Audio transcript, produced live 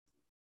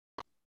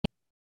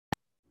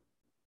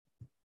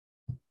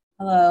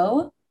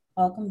Hello,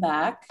 welcome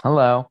back.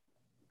 Hello.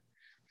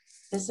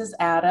 This is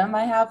Adam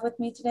I have with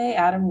me today,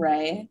 Adam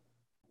Ray. Hey,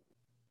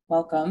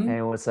 Welcome.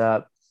 what's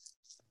up?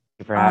 Thank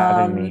you for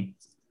having Um, me.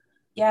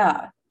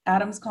 yeah,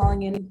 Adam's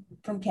calling in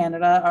from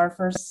Canada, our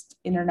first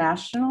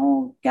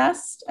international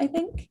guest, I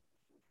think.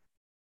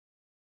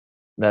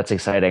 That's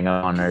exciting.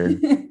 I'm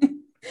honored.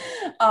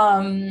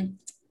 um,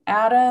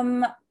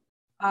 Adam,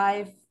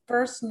 I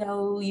first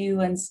know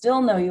you and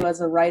still know you as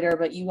a writer,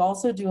 but you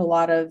also do a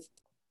lot of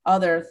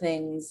other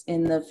things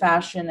in the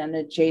fashion and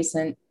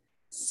adjacent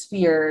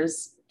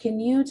spheres. Can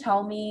you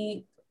tell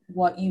me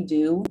what you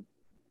do?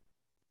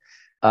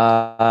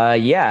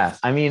 Yeah.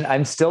 I mean,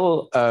 I'm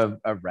still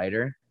a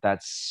writer.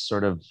 That's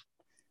sort of,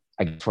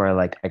 I guess, where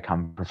I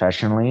come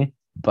professionally.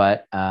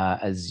 But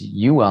as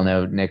you well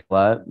know,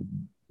 Nicola,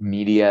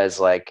 media is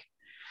like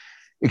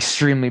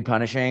extremely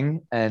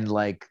punishing and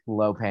like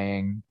low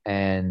paying,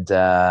 and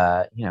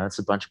it's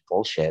a bunch of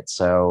bullshit.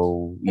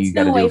 So you It's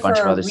got to no do way a bunch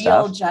for of a other real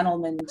stuff.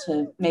 gentleman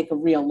to make a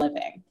real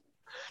living.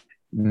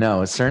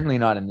 No, certainly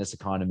not in this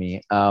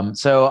economy.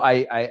 So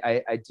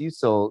I do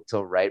still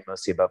write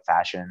mostly about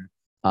fashion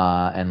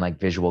and like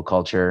visual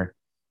culture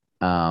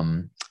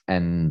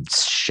and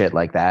shit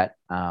like that.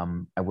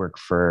 I work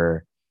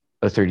for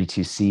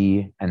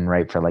O32C and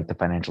write for like the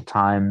Financial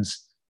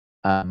Times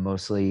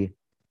mostly,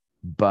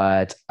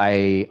 but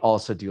I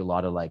also do a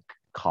lot of like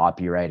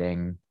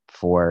copywriting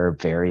for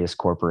various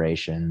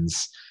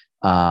corporations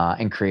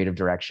and creative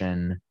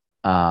direction,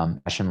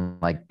 fashion,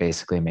 like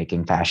basically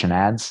making fashion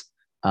ads.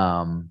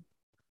 Um,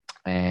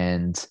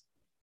 and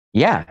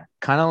yeah,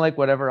 kind of like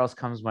whatever else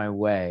comes my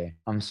way.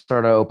 I'm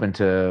sort of open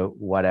to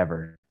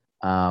whatever.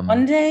 One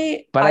Um,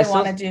 day but I I still,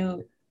 want to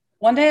do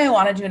one day I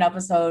want to do an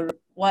episode,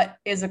 what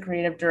is a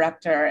creative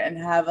director, and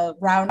have a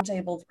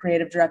roundtable of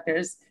creative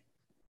directors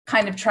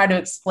kind of try to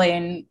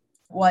explain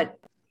what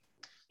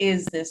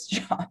is this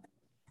job.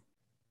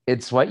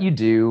 it's what you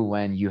do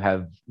when you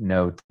have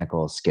no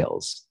technical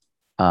skills.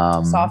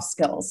 Soft Um,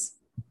 skills.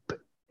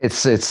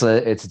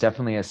 it's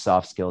definitely a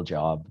soft skill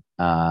job.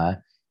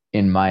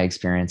 In my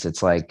experience,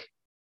 it's like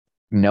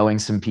knowing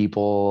some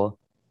people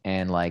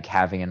and like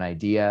having an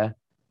idea,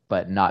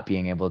 but not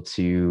being able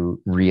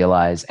to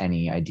realize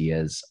any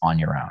ideas on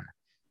your own. Mhm.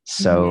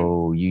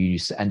 So you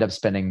end up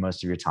spending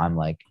most of your time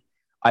like,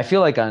 I feel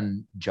like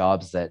on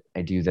jobs that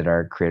I do that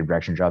are creative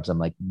direction jobs, I'm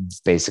like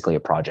basically a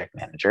project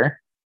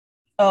manager.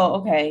 Oh,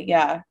 okay,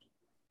 yeah.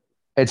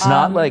 It's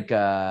not Um, like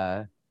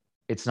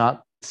it's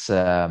not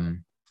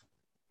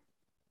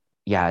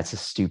yeah, it's a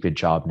stupid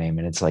job name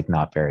and it's like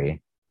not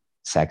very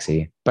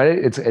sexy, but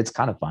it's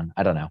kind of fun.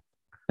 I don't know.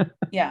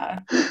 yeah.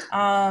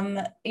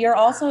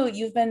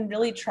 You've been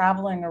really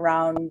traveling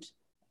around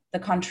the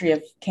country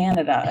of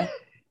Canada.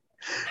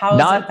 How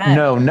has it Not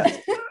no, been? no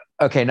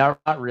okay, not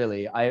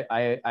really.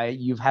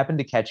 You've happened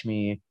to catch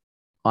me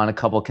on a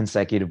couple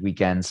consecutive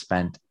weekends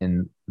spent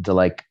in the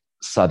like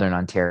southern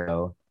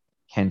Ontario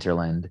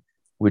hinterland,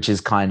 which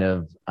is kind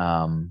of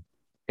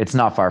it's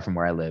not far from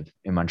where I live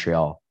in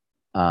Montreal,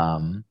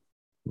 um,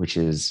 which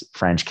is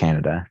French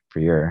Canada for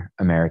your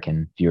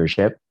American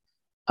viewership.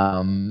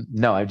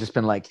 No, I've just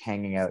been like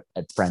hanging out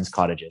at friends'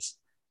 cottages.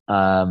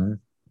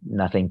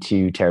 Nothing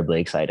too terribly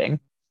exciting.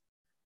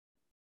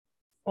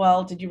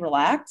 Well, did you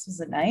relax? Was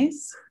it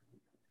nice?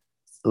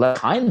 Like,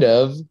 kind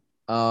of.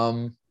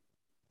 Um,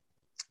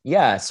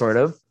 yeah, sort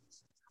of.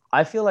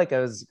 I feel like I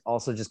was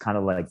also just kind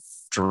of like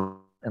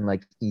and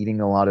like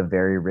eating a lot of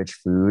very rich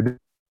food and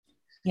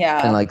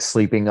Yeah. like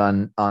sleeping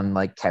on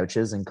like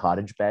couches and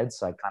cottage beds.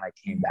 So I kind of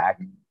came back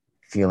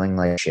feeling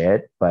like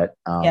shit, but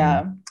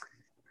Yeah.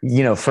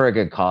 for a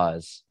good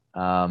cause.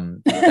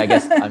 I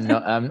guess I'm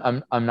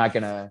not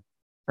gonna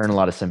earn a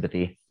lot of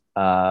sympathy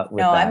with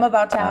No, I'm that.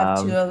 about to have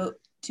Um,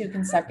 two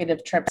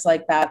consecutive trips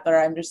like that, but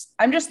I'm just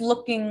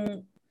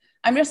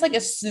like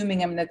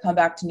assuming I'm gonna come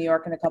back to New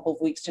York in a couple of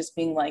weeks, just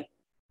being like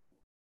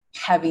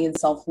heavy and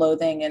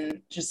self-loathing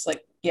and just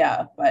like,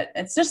 yeah, but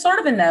it's just sort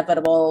of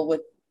inevitable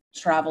with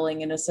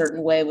traveling in a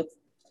certain way with,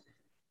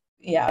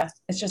 yeah,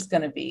 it's just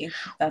gonna be,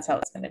 that's how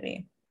it's gonna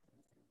be.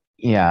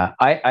 yeah,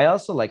 I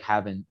also like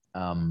haven't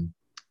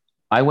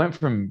I went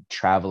from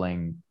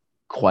traveling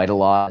quite a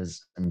lot,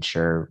 as I'm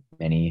sure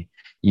many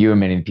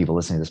people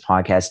listening to this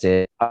podcast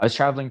did. I was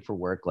traveling for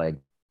work like,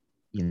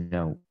 you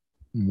know,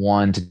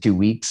 1 to 2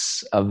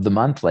 weeks of the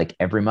month, like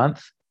every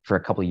month for a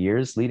couple of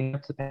years leading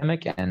up to the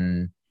pandemic,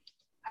 and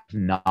I've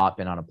not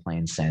been on a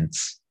plane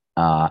since,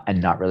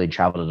 and not really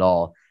traveled at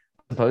all.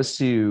 Supposed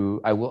to,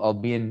 I'll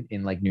be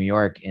in like New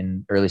York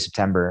in early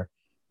September,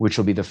 which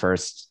will be the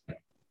first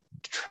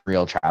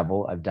real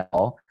travel I've done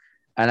all.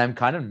 And I'm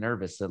kind of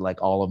nervous that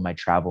like all of my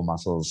travel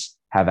muscles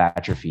have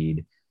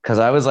atrophied because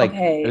I was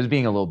Okay.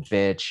 being a little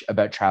bitch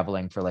about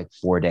traveling for like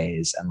 4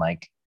 days and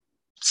like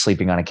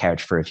sleeping on a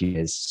couch for a few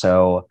days.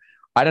 So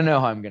I don't know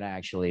how I'm gonna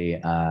actually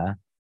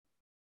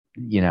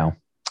you know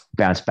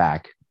bounce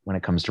back when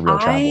it comes to real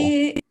travel.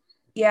 I,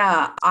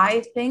 yeah,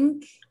 I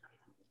think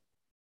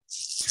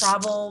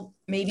travel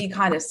maybe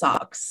kind of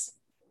sucks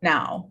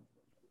now.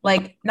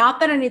 Like, not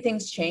that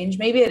anything's changed.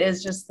 Maybe it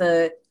is just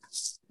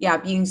yeah,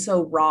 being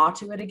so raw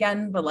to it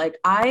again. But like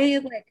I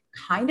like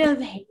kind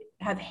of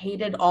have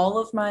hated all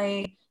of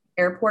my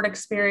airport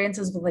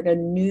experiences with like a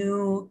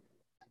new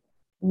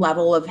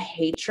level of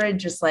hatred.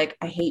 Just like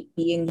I hate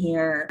being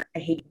here. I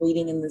hate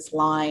waiting in this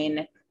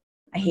line.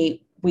 I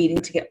hate waiting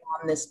to get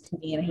on this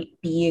plane. I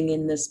hate being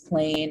in this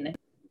plane.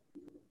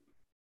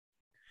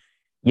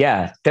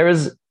 Yeah, there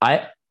was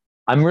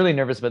I'm really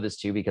nervous about this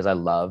too because I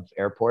love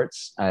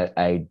airports.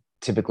 I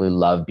typically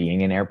love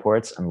being in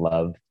airports and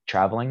love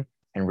traveling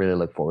and really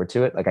look forward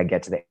to it. Like I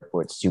get to the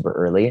airport super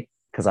early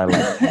because I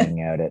like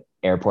hanging out at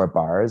airport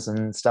bars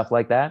and stuff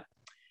like that.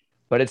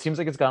 But it seems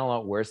like it's gotten a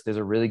lot worse. There's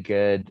a really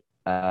good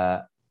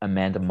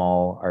Amanda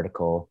Mull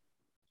article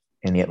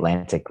in the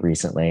Atlantic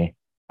recently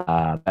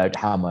about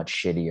how much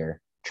shittier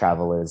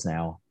travel is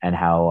now and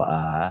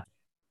how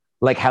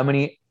like how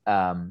many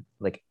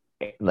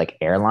like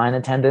airline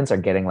attendants are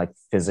getting like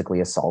physically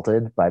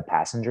assaulted by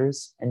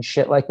passengers and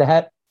shit like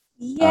that.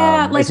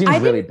 Yeah, It like seems I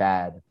really didn't,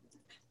 bad.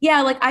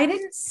 yeah, like I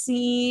didn't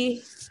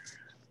see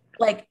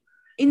like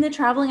in the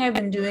traveling I've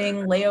been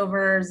doing,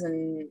 layovers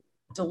and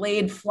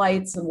delayed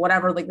flights and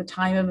whatever, like the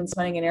time I've been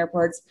spending in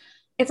airports,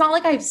 it's not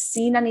like I've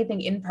seen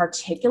anything in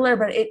particular,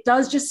 but it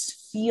does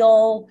just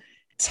feel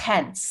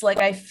tense. Like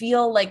I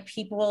feel like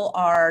people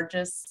are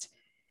just,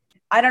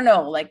 I don't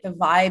know, like the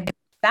vibe,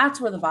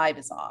 that's where the vibe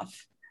is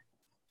off.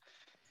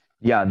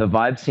 Yeah, the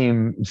vibes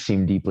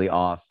seem deeply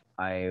off.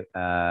 I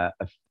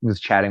was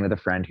chatting with a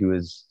friend who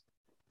was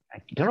I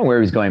don't know where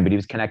he was going, but he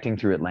was connecting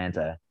through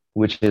Atlanta,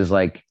 which is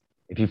like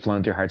if you've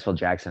flown through Hartsfield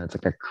Jackson, it's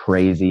like a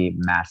crazy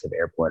massive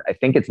airport. I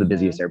think it's the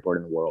busiest Mhm. airport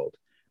in the world,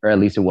 or at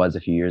least it was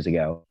a few years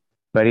ago.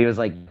 But he was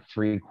like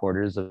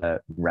three-quarters of the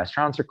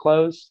restaurants are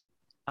closed.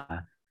 Uh,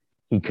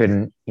 he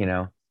couldn't,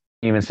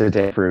 even sit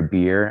there for a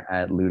beer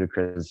at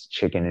Ludacris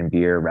Chicken and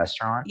Beer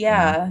restaurant in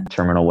Yeah,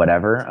 Terminal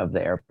whatever of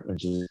the airport,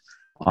 which is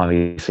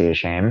obviously a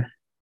shame.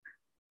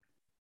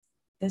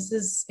 this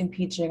is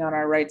impeaching on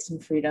our rights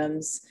and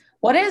freedoms.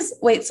 What is,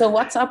 wait, so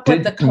what's up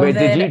with the Did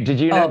COVID?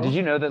 you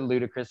Oh, know that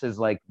Ludacris is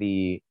like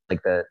the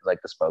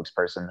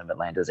spokesperson of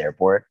Atlanta's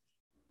airport?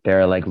 There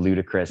are like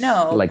ludicrous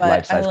no, like but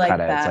life I size like cutouts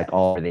that. like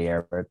all over the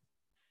airport.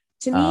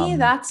 To me,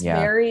 that's Yeah,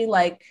 very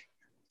like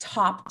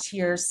top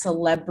tier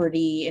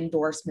celebrity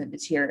endorsement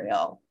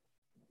material.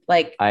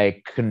 Like,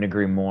 I couldn't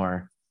agree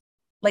more.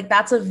 like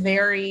that's a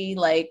very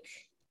like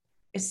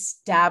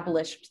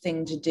established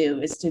thing to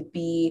do is to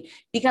be,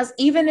 because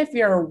even if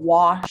you're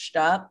washed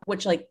up,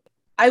 which like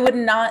I would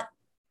not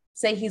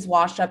say he's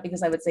washed up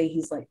because I would say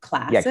he's like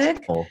Yeah,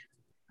 classic. cool.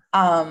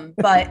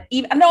 But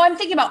even no, I'm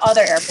thinking about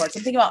other airports.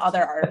 I'm thinking about other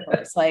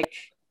airports. Like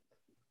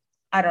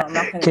I don't know, I'm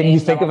not gonna Can you name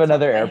them think of off the top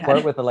of another my airport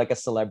head. with like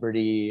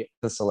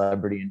the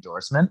celebrity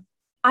endorsement?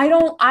 I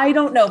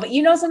don't know, but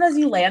you know, sometimes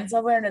you land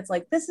somewhere and it's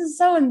like, this is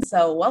so and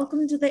so.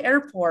 Welcome to the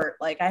airport.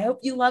 Like, I hope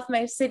you love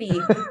my city.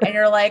 And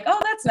you're like, oh,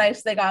 that's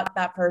nice. They got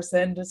that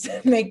person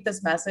to make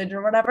this message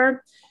or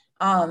whatever.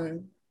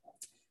 Um,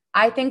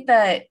 I think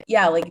that,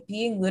 yeah, like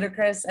being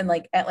ludicrous and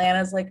like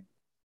Atlanta's like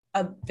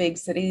a big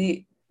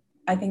city.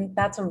 I think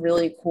that's a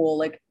really cool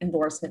like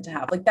endorsement to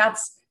have. Like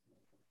that's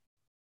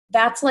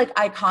like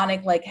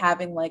iconic, like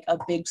having like a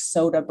big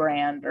soda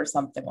brand or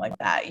something like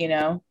that, you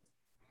know?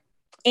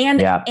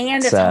 And Yeah,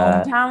 and it's it's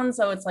hometown,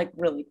 so it's like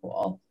really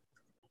cool.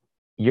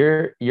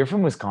 you're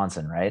from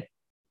Wisconsin, right?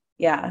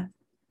 Yeah.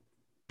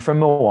 From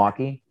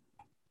Milwaukee.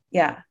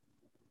 Yeah.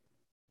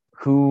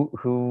 Who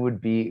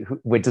would be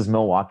wait, does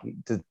Milwaukee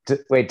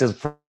wait, does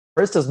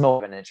first does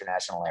Milwaukee have an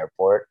international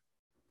airport?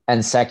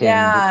 And second,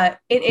 Yeah,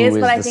 it who is, but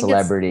is I the think it's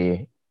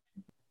celebrity?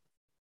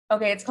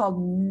 okay, it's called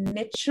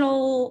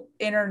Mitchell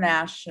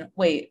International.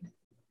 Wait,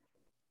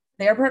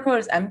 the airport code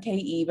is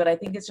MKE, but I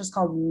think it's just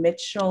called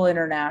Mitchell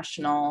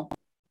International.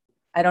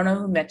 I don't know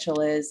who Mitchell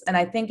is, and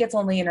I think it's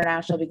only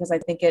international because I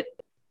think it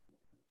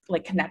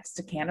like connects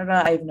to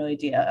Canada. I have no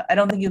idea. I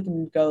don't think you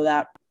can go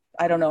that.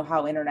 I don't know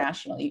how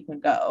international you can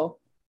go.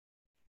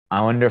 I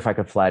wonder if I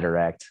could fly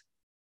direct.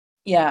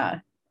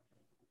 Yeah,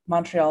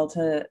 Montreal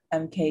to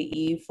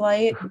MKE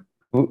flight.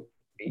 Who,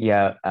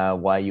 yeah,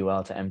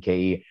 YUL to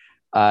MKE.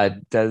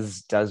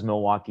 Does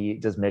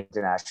Mid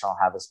International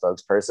have a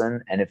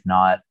spokesperson? And if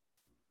not,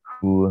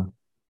 who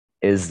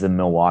is the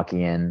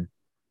Milwaukeeite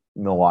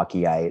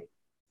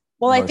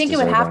Well, I most think it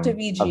would have to deserving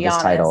be of this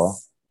title?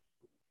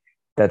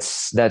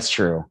 Giannis. That's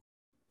true.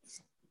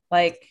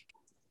 Like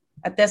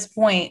at this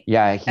point,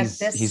 Yeah, at he's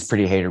this,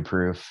 pretty hater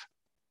proof.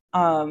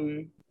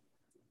 um,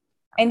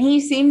 and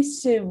he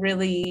seems to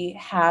really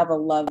have a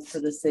love for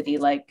the city.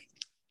 Like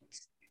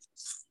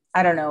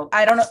I don't know.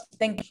 I don't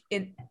think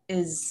it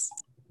is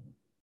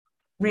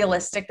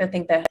realistic to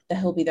think that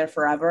he'll be there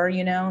forever,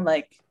 you know?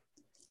 Like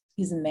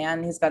he's a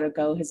man, he's got to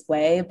go his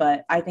way,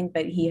 but I think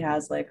that he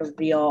has like a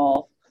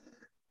real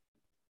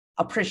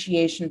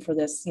appreciation for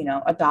this, you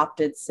know,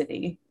 adopted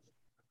city.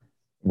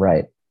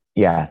 Right.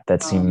 Yeah,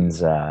 that Um,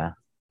 seems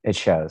it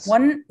shows.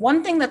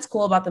 one thing that's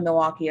cool about the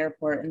Milwaukee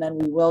airport, and then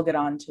we will get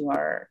on to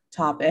our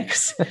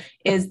topics,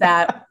 is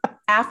that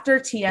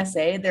after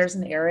TSA, there's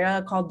an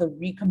area called the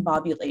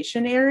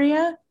recombobulation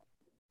area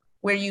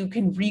where you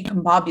can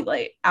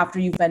recombobulate after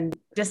you've been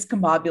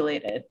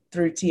discombobulated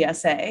through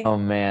TSA. Oh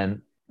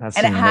man, that's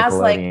And it some has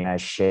like, Nickelodeon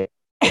ass shit.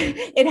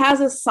 it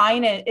has a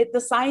signage. The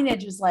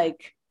signage is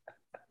like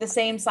the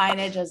same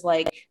signage as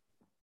like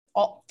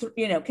all,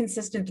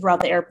 consistent throughout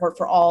the airport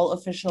for all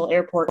official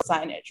airport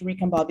signage,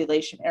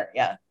 recombobulation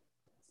area.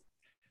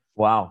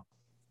 Wow.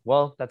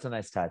 Well, that's a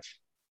nice touch.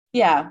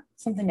 Yeah,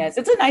 something nice.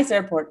 It's a nice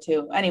airport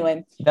too.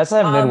 Anyway, That's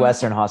a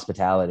Midwestern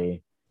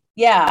hospitality.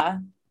 yeah.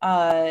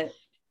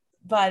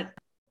 But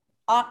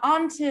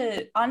on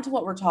to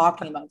what we're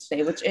talking about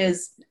today, which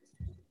is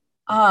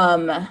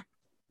um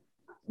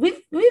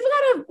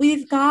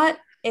we've got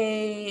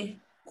a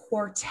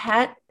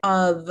quartet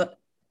of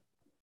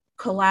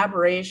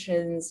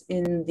collaborations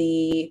in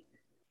the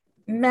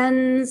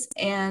men's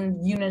and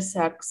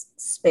unisex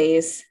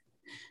space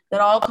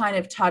that all kind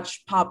of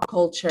touch pop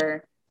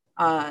culture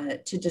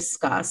to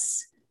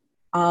discuss.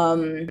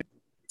 And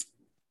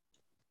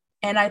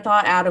I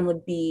thought Adam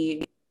would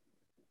be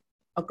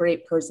a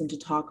great person to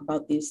talk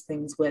about these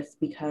things with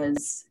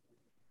because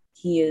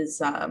he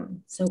is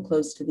so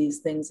close to these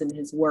things in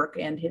his work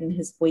and in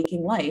his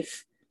waking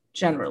life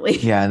generally.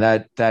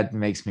 Yeah, that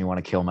makes me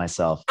want to kill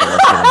myself. But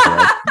let's get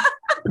into it.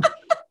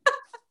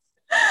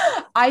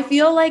 I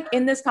feel like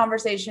in this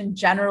conversation,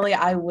 generally,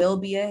 I will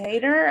be a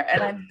hater,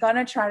 and I'm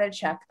gonna try to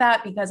check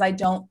that because I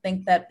don't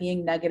think that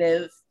being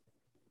negative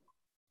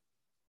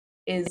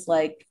is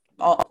like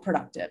all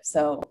productive.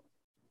 So,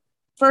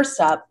 first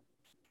up,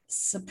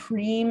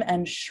 Supreme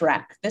and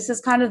Shrek. This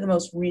is kind of the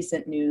most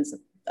recent news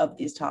of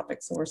these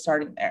topics, so we're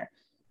starting there.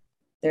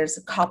 There's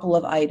a couple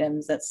of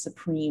items that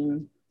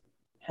Supreme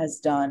has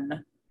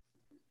done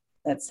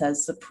that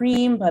says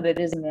Supreme, but it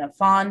isn't in a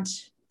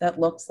font that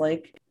looks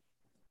like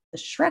the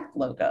Shrek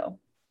logo.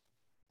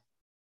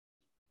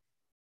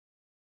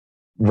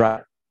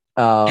 Right.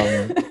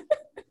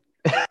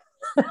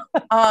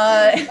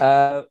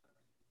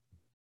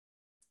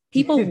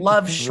 People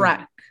love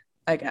Shrek,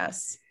 I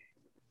guess.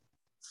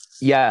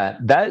 Yeah,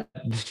 that's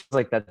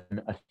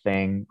a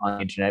thing on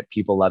the internet.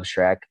 People love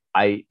Shrek.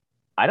 I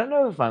don't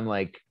know if I'm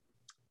like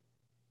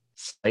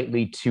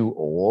slightly too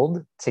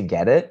old to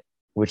get it,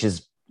 which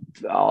is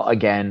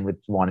again with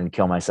wanting to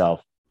kill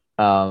myself.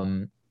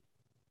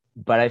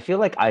 But I feel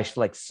like I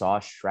saw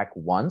Shrek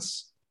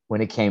once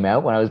when it came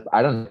out when I was,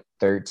 I don't know,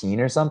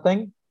 13 or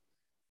something.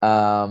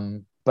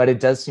 But it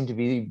does seem to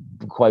be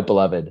quite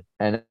beloved,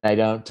 and I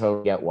don't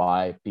totally get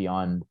why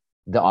beyond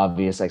the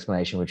obvious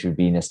explanation, which would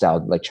be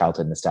nostalgia, like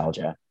childhood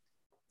nostalgia.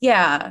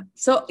 Yeah.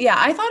 So yeah,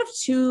 I thought of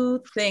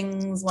two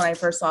things when I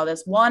first saw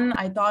this. One,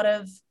 I thought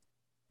of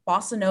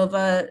Bossa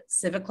Nova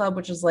Civic Club,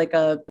 which is like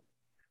a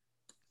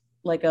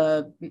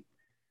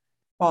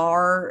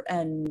bar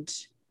and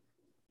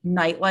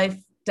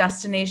nightlife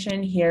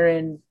destination here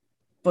in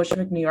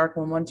Bushwick, New York,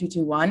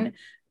 11221.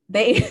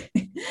 They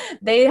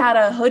they had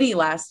a hoodie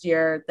last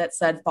year that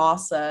said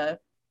Bossa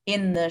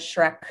in the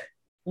Shrek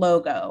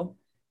logo.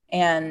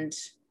 And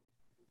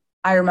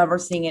I remember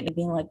seeing it and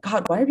being like,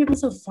 God, why are people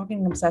so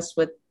fucking obsessed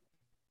with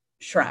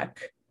Shrek?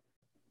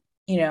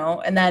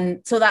 And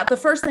then so that the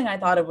first thing I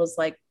thought of was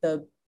like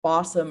the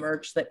Bossa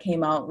merch that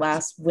came out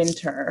last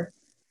winter.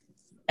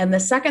 And the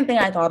second thing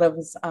I thought of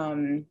was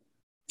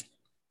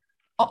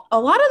a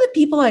lot of the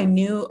people I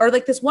knew, or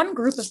like this one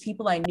group of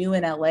people I knew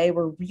in LA,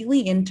 were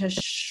really into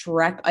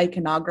Shrek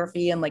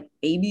iconography and like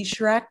Baby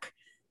Shrek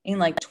in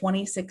like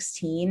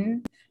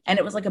 2016. And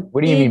it was like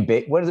what do you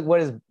mean? What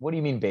do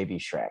you mean, Baby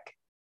Shrek?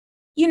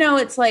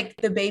 It's like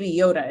the Baby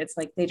Yoda. It's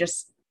like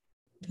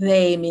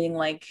they meaning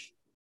like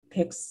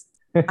picks,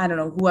 I don't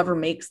know, whoever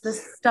makes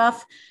this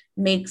stuff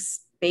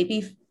makes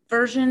baby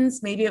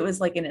versions. Maybe it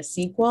was like in a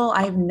sequel.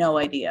 I have no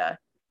idea.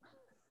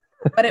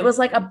 But it was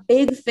like a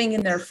big thing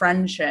in their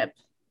friendship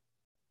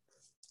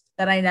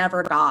that I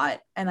never got.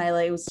 And I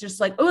like was just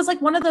like, it was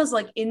like one of those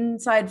like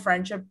inside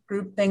friendship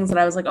group things that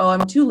I was like, oh,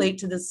 I'm too late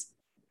to this,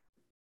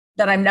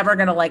 that I'm never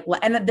gonna like,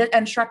 and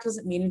Shrek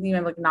doesn't mean anything.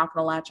 I'm like not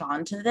gonna latch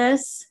on to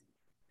this.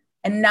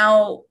 And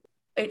now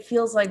it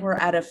feels like we're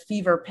at a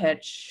fever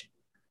pitch.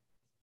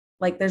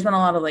 Like there's been a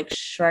lot of like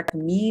Shrek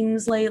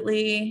memes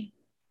lately.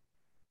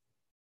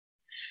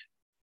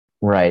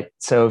 Right.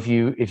 So if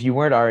you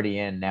weren't already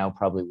in, now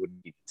probably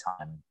wouldn't be the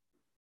time.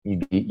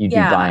 You'd be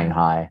buying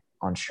high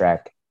on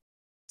Shrek.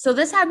 So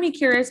this had me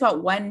curious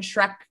about when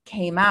Shrek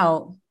came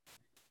out,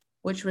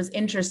 which was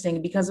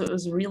interesting because it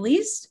was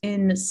released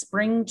in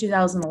spring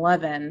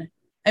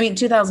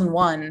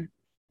 2001,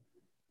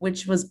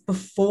 which was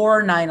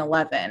before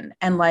 9/11.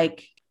 And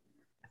like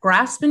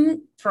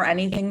grasping for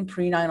anything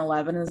pre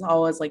 9/11 is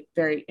always like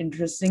very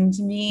interesting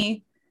to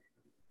me.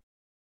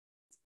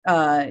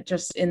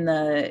 Just in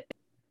the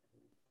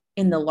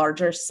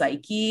larger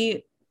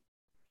psyche,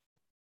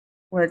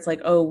 where it's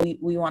like, oh,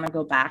 we want to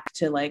go back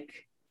to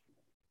like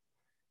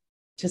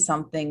to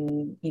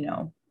something,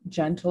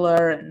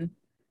 gentler and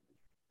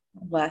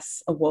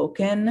less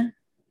awoken.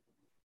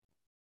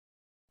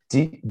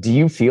 Do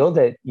you feel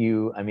that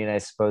I mean, I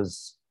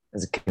suppose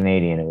as a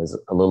Canadian, it was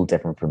a little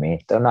different for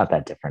me, though not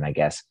that different, I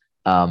guess.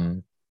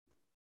 Do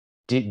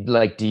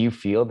you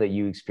feel that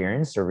you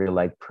experienced a real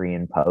like pre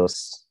and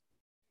post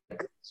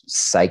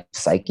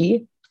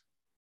psyche.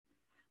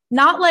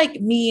 Not like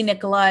me,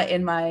 Nicola,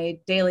 in my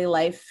daily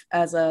life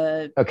as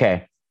a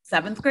Okay.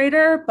 seventh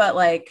grader, but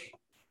like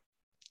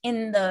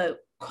in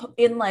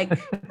like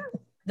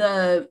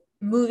the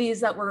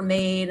movies that were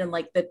made and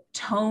like the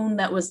tone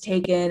that was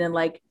taken and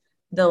like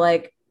the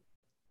like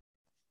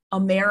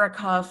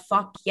America,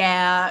 fuck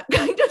yeah,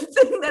 kind of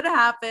thing that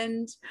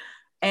happened.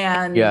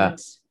 Yeah. And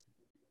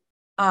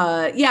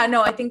yeah,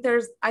 no, I think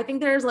there's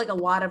like a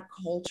lot of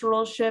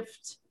cultural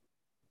shift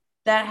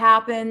that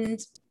happened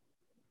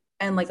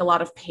and like a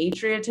lot of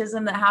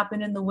patriotism that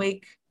happened in the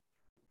wake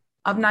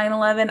of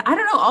 9/11. I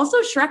don't know. Also,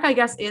 Shrek, I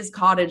guess, is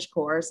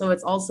cottagecore. So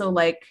it's also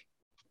like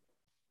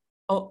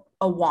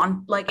a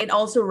want, like it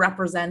also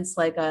represents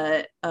like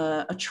a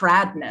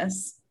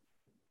tradness.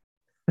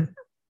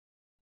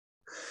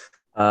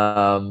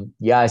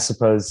 Yeah, I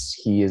suppose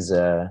he is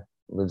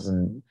lives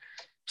in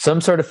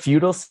some sort of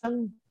feudal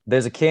system.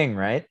 There's a king,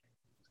 right?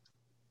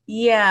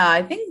 Yeah,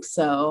 I think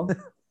so.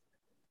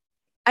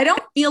 I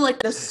don't feel like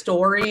the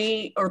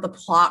story or the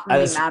plot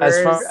really As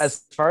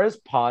matters. far as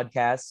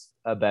podcasts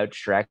about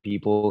Shrek,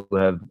 people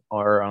who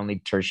are only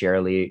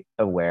tertiarily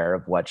aware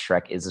of what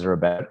Shrek is or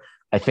about,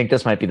 I think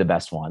this might be the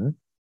best one.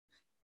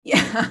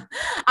 Yeah.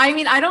 I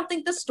mean, I don't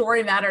think the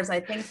story matters.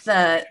 I think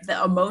the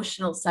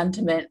emotional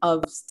sentiment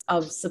of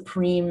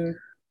Supreme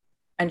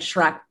and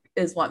Shrek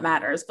is what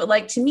matters. But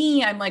like to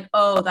me, I'm like,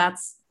 oh,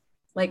 that's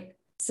like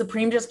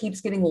Supreme just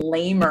keeps getting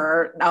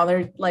lamer. Now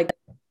they're like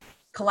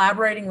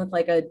collaborating with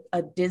like a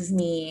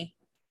Disney,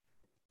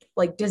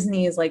 like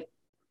Disney is like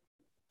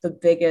the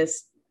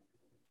biggest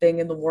thing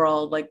in the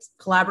world. Like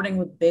collaborating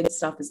with big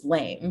stuff is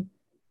lame.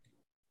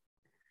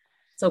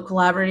 So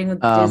collaborating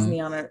with Um, Disney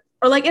on it,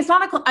 or like it's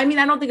not a, I mean,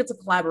 I don't think it's a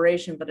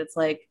collaboration, but it's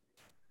like,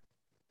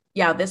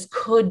 yeah, this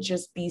could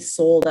just be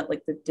sold at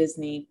like the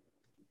Disney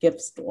gift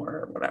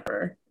store or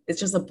whatever. It's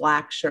just a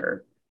black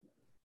shirt.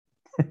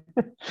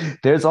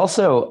 there's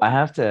also I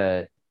have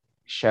to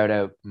shout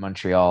out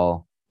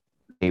Montreal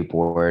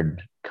skateboard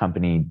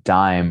company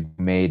Dime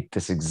who made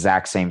this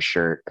exact same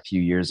shirt a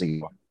few years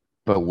ago,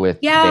 but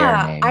with their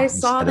Yeah, name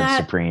instead of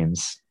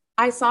Supremes.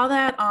 I saw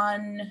that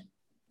on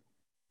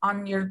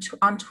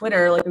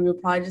Twitter. Like we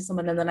replied to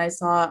someone, and then I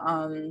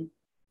saw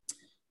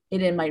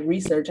it in my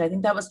research. I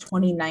think that was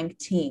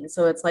 2019.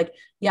 So it's like,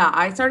 yeah,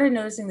 I started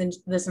noticing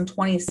this in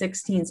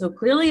 2016. So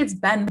clearly it's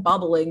been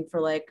bubbling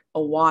for like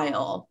a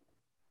while.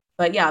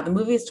 But yeah, the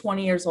movie is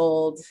 20 years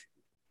old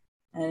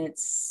and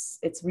it's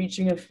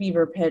reaching a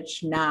fever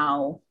pitch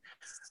now.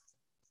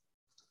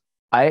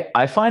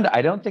 I find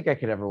I don't think I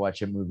could ever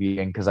watch a movie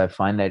again because I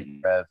find that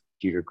era of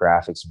computer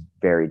graphics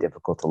very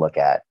difficult to look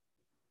at.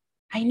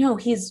 I know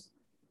he's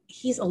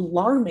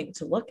alarming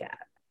to look at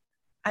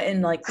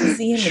and like to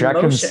see him in Shrek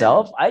motion.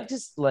 himself, I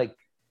just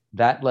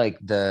that like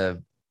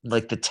the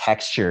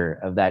texture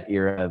of that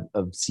era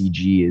of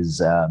CG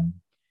is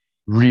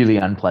really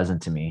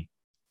unpleasant to me.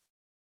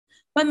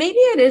 But maybe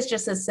it is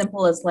just as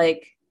simple as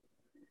like,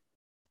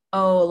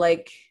 oh,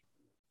 like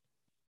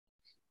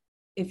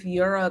if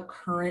you're a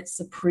current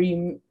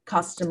Supreme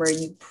customer,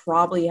 you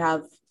probably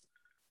have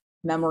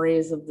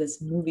memories of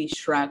this movie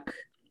Shrek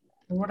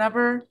or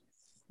whatever.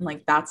 And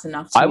like that's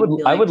enough for you to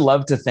be I would like,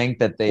 love to think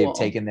that they've cool.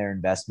 taken their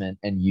investment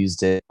and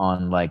used it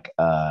on like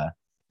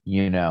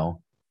you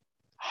know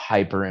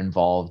hyper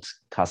involved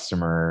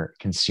customer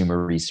consumer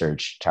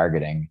research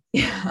targeting.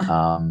 Yeah.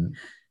 Um,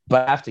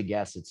 but I have to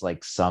guess it's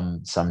like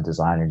some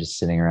designer just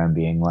sitting around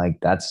being like,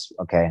 "That's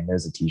okay.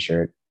 There's a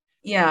T-shirt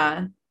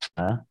Yeah.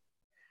 uh,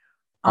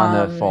 on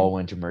the Um, fall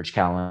winter merch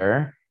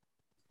calendar."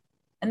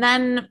 and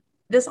then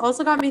this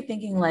also got me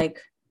thinking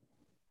like,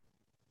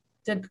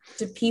 to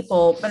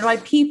people, but by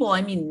people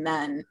I mean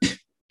men,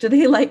 do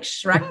they like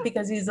Shrek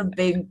because he's a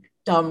big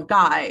dumb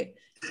guy?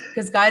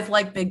 Because guys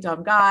like big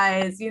dumb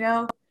guys, you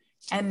know?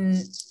 And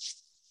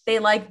they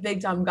like big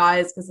dumb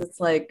guys because it's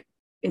like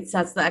it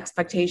sets the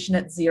expectation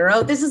at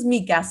zero. This is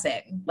me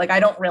guessing. Like I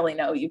don't really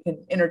know. You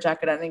can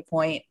interject at any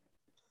point.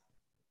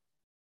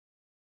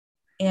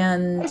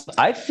 And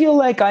I feel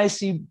like I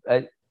see.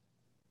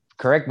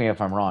 Correct me if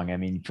I'm wrong. I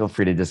mean, feel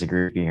free to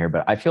disagree with me here,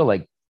 but I feel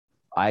like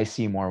I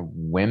see more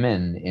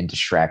women into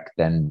Shrek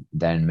than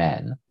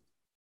men.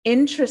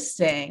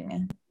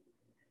 interesting.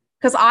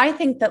 Because I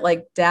think that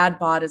like dad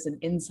bod is an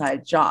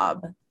inside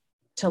job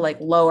to like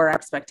lower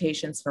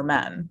expectations for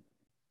men.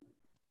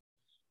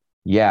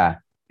 Yeah,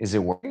 is it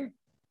working?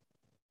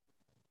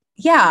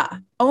 Yeah.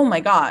 Oh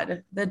my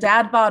God. The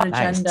dad bod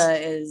Nice. agenda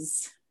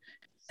is,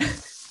 I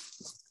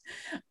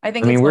I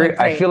think it's mean, going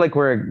I feel great. like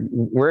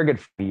we're a good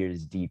 4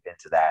 years deep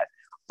into that.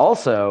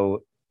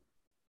 Also,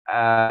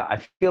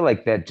 I feel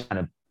like that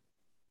trying to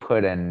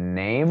put a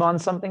name on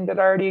something that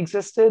already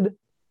existed.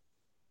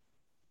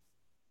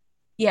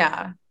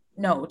 Yeah.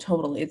 No,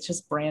 totally. It's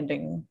just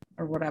branding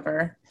or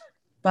whatever.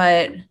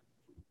 But I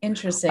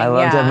interesting.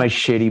 love to have my Yeah.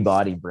 shitty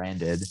body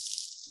branded.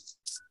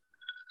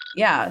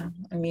 Yeah.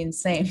 I mean,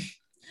 same.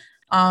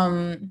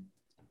 Um,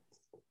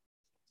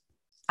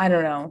 I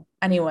don't know.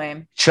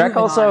 Anyway, Shrek moving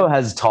also on.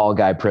 has tall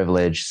guy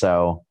privilege,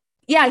 so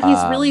Yeah,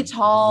 he's really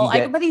tall.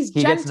 he But he's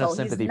gets enough gentle. He's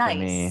sympathy from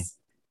me. nice.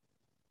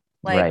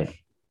 Like, Right.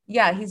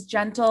 yeah, he's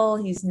gentle,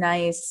 he's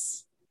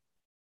nice.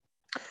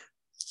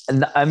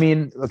 And I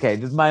mean, okay,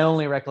 this is my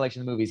only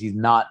recollection of the movies. He's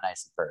not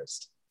nice at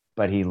first,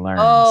 but he Oh,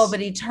 learns. but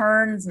he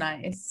turns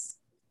nice.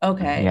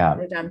 Okay, Yeah,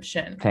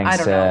 redemption. I thanks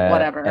don't know, to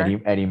whatever.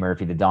 Eddie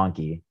Murphy, the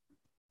donkey.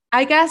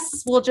 I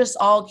guess we'll just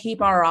all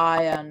keep our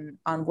eye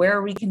on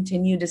where we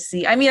continue to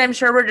see. I mean, I'm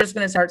sure we're just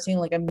going to start seeing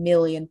like a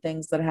million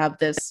things that have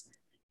this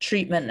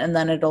treatment, and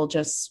then it'll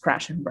just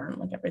crash and burn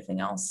like everything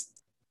else.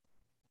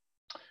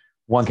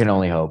 One can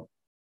only hope.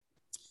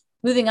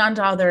 Moving on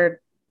to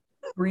other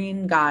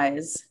green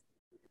guys.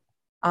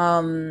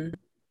 Um,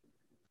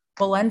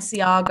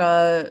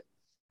 Balenciaga,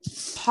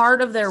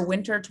 part of their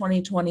winter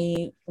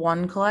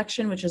 2021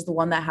 collection, which is the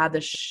one that had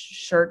the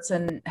shirts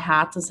and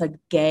hats that said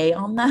gay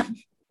on them,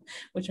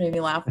 which made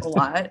me laugh a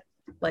lot,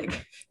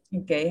 like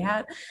gay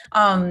hat.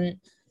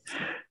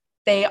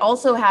 They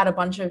also had a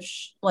bunch of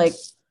like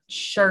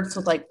shirts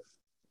with like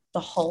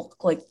the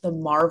Hulk, like the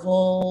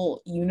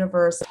Marvel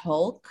Universe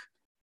Hulk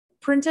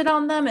printed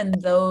on them,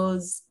 and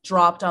those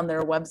dropped on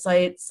their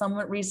website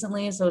somewhat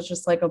recently. So it's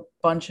just like a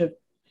bunch of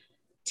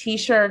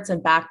t-shirts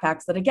and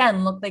backpacks that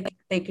again look like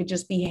they could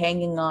just be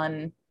hanging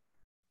on,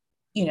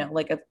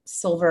 like a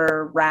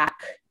silver rack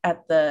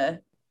at the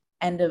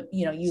end of,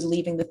 you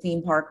leaving the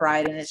theme park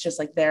ride, and it's just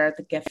like there at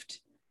the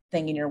gift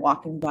thing and you're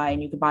walking by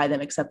and you could buy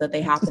them, except that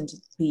they happen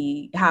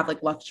to have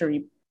like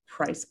luxury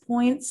price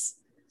points.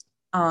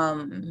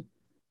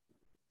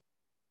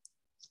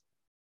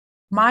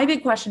 My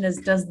big question is,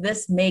 does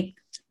this make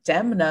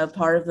Demna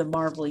part of the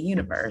Marvel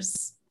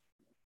universe?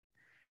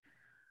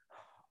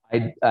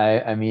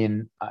 I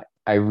mean,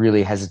 I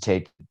really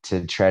hesitate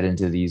to tread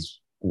into these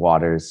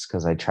waters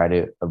because I try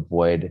to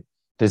avoid.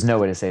 There's no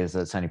way to say this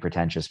without sounding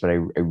pretentious, but I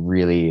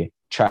really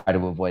try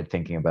to avoid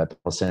thinking about the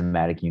whole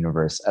cinematic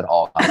universe at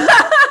all times.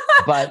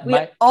 But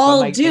we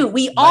all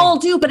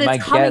do, but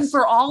it's coming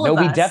for all of us.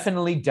 No, we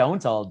definitely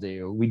don't all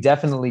do. We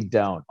definitely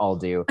don't all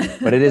do,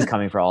 but it is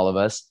coming for all of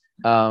us.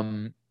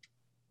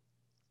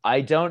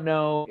 I don't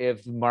know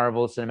if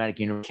Marvel Cinematic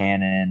Universe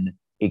canon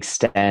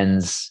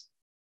extends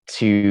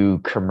to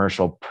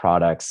commercial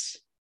products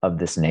of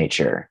this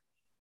nature.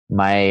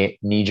 My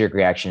knee-jerk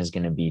reaction is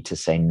going to be to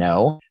say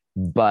no,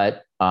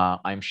 but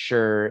I'm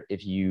sure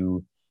if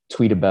you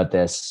tweet about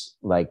this,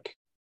 like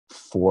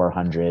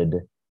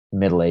 400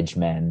 middle-aged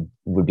men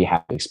would be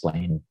happy to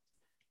explain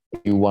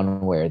you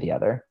one way or the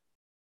other.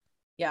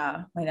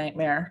 Yeah, my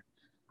nightmare.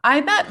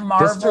 I bet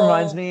Marvel. This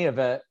reminds me of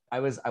I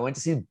went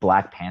to see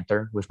Black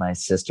Panther with my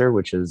sister,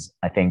 which is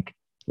I think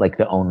like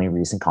the only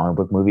recent comic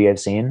book movie I've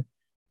seen.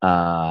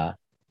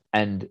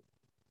 And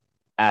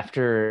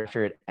after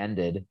it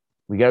ended,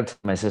 we got up to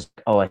my sister.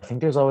 Oh, I think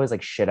there's always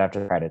like shit after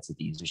the credits at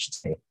these. We should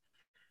say.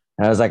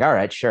 And I was like, all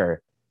right,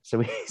 sure. So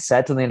we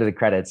sat till the end of the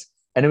credits,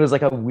 and it was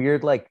like a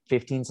weird like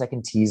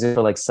 15-second teaser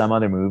for like some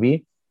other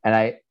movie. And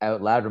I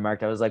out loud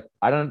remarked, I was like,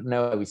 I don't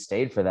know why we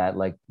stayed for that.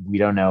 Like, we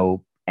don't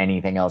know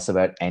anything else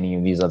about any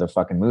of these other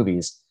fucking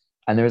movies.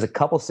 And there was a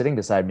couple sitting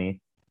beside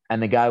me,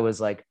 and the guy was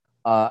like,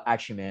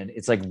 actually, man,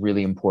 it's like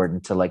really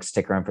important to like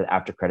stick around for the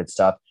after credit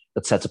stuff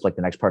that sets up like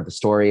the next part of the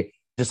story.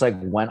 Just like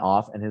went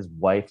off, and his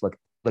wife looked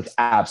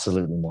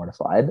absolutely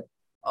mortified.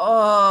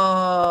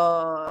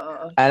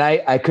 Oh. And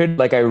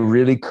I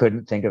really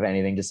couldn't think of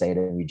anything to say to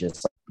him. We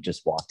just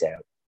walked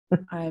out.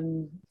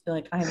 I'm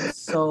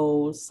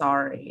so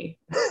sorry.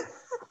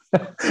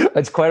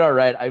 It's quite all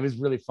right. I was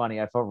really funny.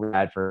 I felt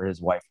bad for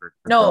his wife. For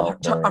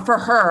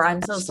her.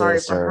 I'm so sorry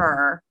for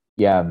her.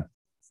 Yeah.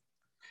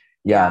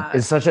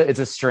 It's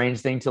a strange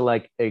thing to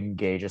like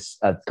engage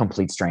a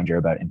complete stranger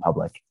about in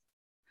public.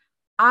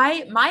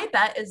 My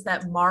bet is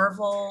that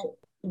Marvel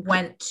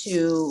went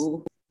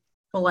to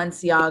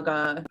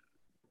Balenciaga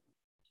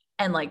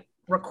and like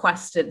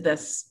requested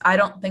this. I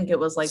don't think it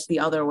was like the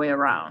other way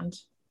around.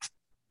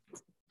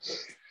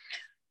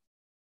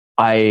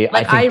 I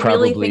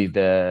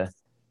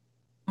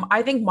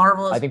think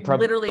Marvel is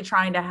literally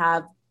trying to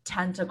have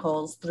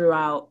tentacles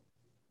throughout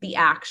the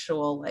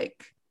actual,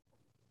 like,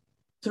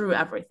 through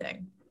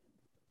everything.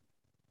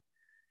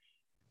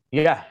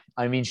 Yeah,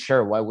 I mean,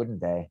 sure. Why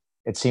wouldn't they?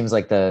 It seems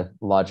like the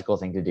logical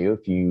thing to do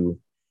if you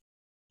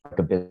like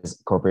a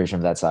business corporation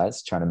of that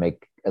size, trying to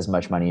make as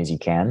much money as you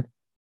can.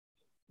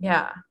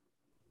 Yeah.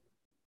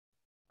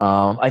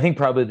 I think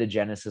probably the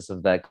genesis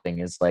of that thing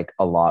is like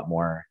a lot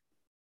more.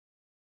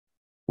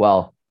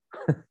 Well,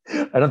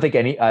 I don't think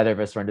either of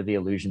us were under the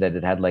illusion that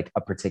it had like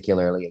a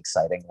particularly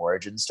exciting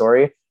origin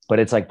story, but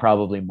it's like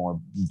probably more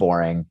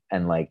boring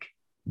and like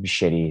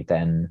shitty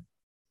than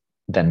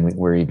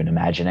we're even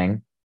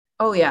imagining.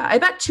 Oh yeah, I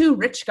bet two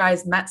rich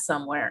guys met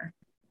somewhere,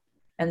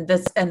 and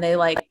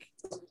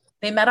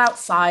they met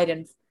outside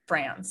in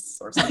France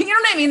or something. You know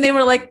what I mean? They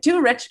were like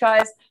two rich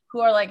guys who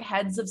are like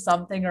heads of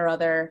something or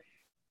other.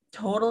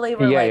 Totally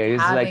were we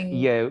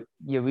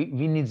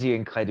need the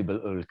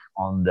Incredible Hulk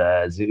on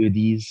the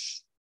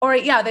Udis. Or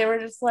yeah, they were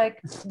just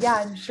like,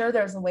 yeah, I'm sure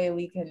there's a way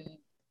we can.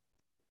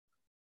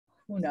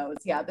 Who knows?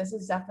 Yeah, this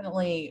is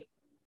definitely.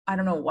 I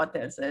don't know what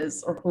this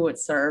is or who it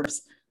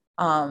serves.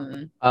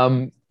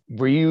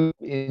 were you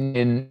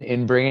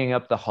in bringing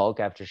up the Hulk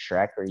after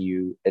Shrek? Are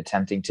you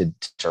attempting to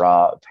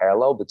draw a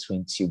parallel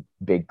between two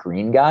big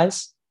green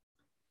guys?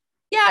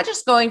 Yeah,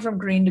 just going from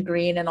green to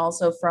green, and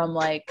also from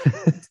like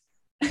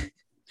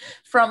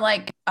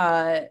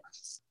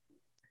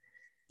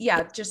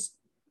yeah, just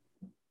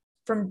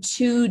from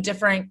two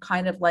different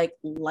kind of like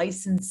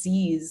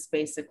licensees,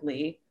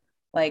 basically.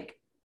 Like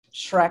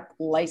Shrek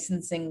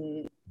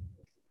licensing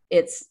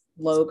its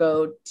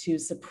logo to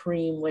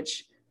Supreme,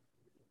 which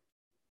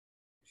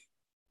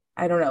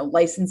I don't know,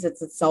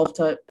 licenses itself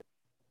to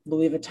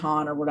Louis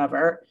Vuitton or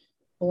whatever.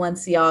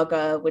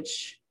 Balenciaga,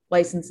 which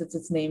licenses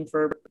its name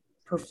for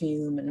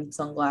perfume and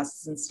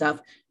sunglasses and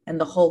stuff. And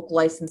the Hulk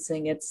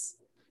licensing its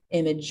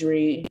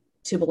imagery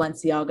to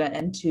Balenciaga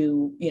and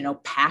to,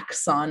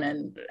 PacSun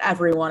and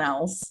everyone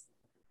else.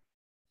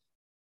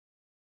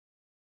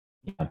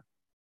 Yeah.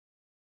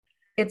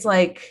 It's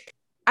like,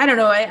 I don't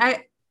know.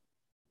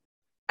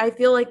 I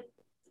feel like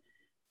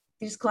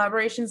these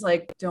collaborations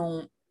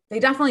they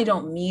definitely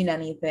don't mean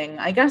anything.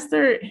 I guess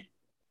they're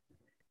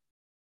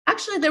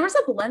actually there was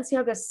a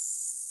Balenciaga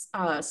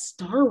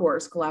Star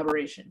Wars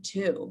collaboration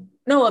too.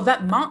 No, a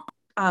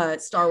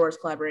Vetements Star Wars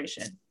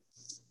collaboration.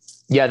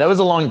 Yeah, that was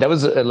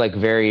like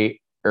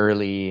very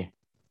early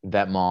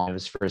Vetements. It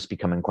was first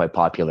becoming quite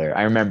popular.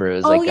 I remember it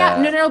was Oh like yeah,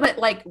 no, but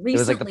like it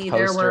was like the recently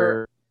there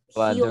were poster,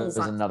 but there heels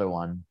was on. another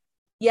one.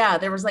 Yeah,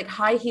 there was like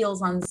high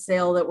heels on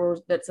sale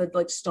that said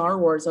like Star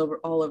Wars over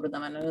all over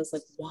them, and I was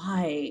like,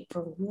 why?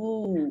 For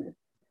who?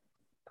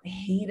 I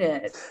hate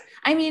it.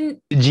 I mean,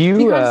 Did you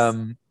because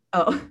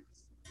oh,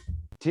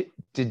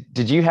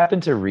 did you happen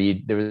to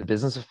read, there was a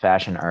Business of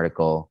Fashion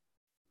article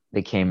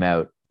that came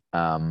out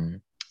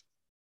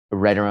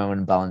right around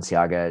when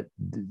Balenciaga,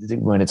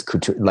 when it's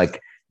couture, like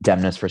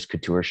Demna's first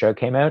couture show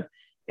came out.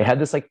 It had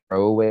this like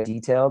throwaway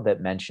detail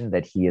that mentioned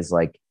that he is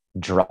like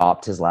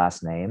dropped his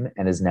last name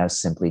and is now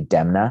simply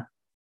Demna.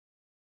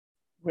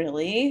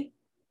 really?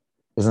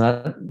 Isn't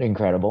that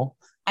incredible?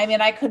 I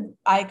mean, I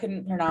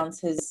couldn't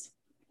pronounce his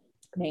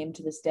name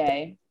to this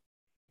day,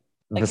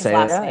 like his Visalia,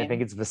 last I think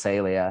name. it's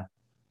Visalia.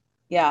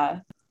 Yeah,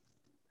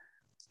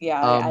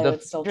 yeah, I The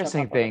would still trip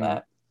interesting up over thing,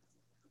 that.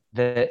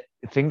 the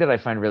thing that I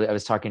find really, I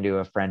was talking to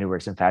a friend who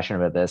works in fashion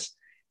about this,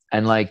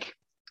 and like,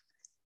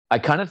 I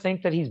kind of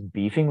think that he's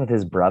beefing with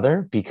his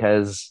brother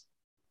because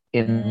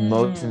in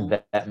most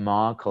Mm,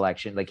 Vetements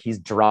collection, like he's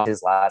dropped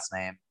his last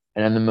name.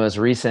 And in the most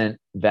recent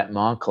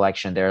Vetements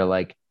collection, they're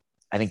like,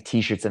 I think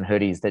t-shirts and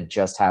hoodies that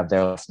just have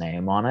their last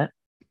name on it.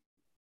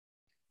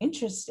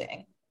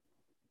 interesting.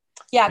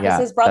 Yeah, because Yeah,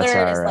 his that's brother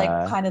is our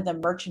like kind of the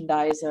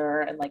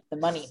merchandiser and like the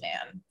money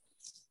man.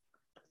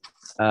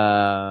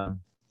 uh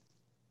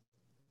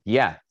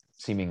yeah,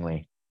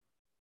 seemingly.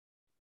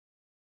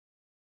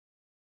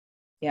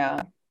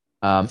 Yeah.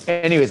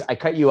 Anyways, I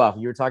cut you off.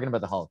 You were talking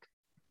about the Hulk.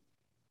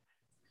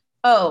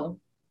 Oh,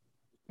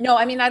 no,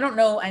 I mean, I don't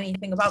know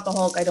anything about the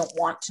Hulk. I don't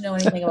want to know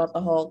anything about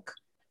the Hulk.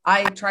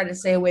 I try to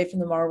stay away from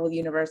the Marvel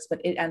universe,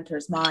 but it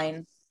enters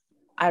mine.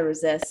 I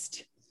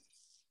resist.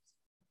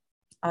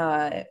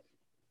 Uh,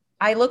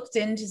 I looked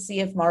in to see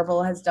if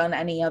Marvel has done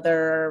any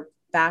other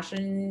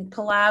fashion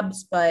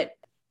collabs, but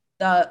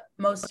the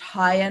most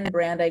high end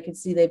brand I could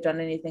see they've done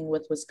anything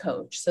with was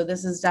Coach. So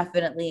this is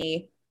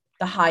definitely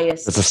the It's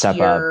highest a step up.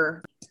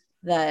 tier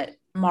that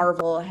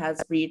Marvel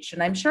has reached.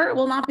 And I'm sure it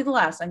will not be the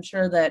last. I'm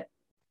sure that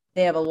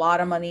they have a lot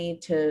of money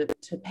to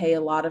pay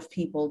a lot of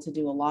people to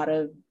do a lot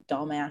of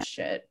dumbass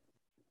shit.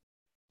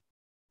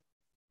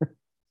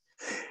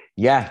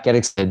 Yeah, get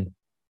excited.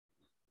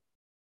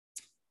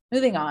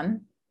 Moving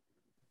on.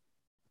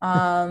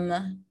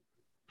 Um,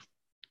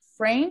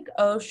 Frank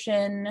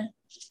Ocean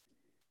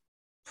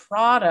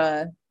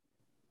Prada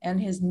and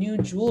his new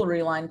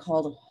jewelry line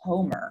called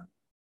Homer.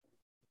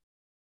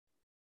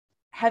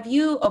 Have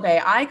you,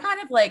 okay, I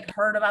kind of like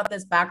heard about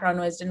this background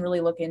noise, didn't really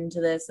look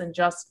into this, and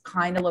just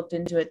kind of looked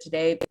into it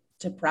today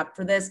to prep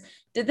for this.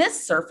 Did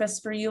this surface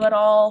for you at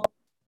all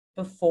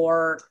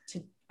before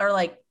to, or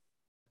like,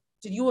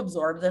 did you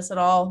absorb this at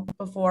all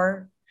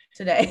before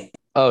today?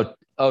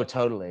 Oh,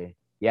 totally.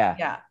 Yeah.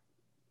 Yeah.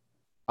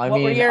 I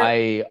What were mean, your,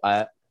 I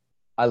what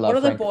love are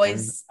the Frank Ocean.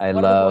 boys, I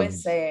what are the love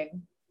boys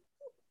saying?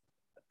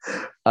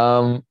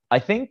 I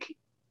think,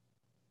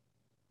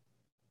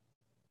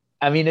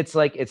 I mean, it's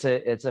like it's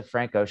a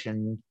Frank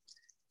Ocean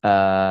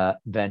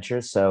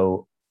venture,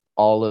 so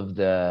all of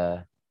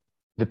the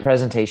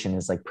presentation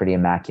is like pretty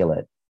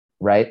immaculate,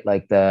 right?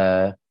 Like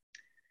the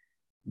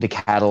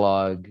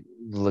catalog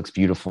looks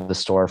beautiful. The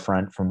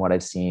storefront, from what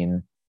I've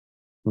seen,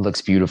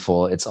 looks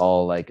beautiful. It's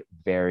all like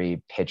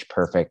very pitch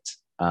perfect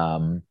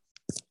um,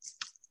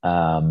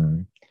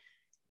 in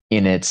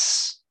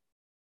its,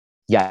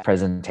 yeah,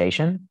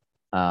 presentation.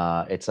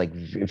 It's like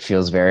it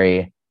feels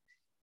very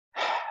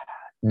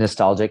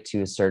nostalgic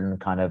to a certain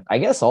kind of, I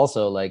guess,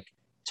 also like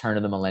turn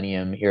of the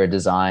millennium era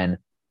design.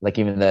 Like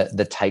even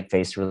the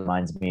typeface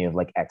reminds me of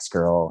like X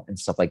Girl and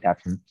stuff like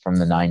that from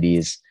the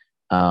 90s.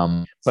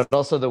 But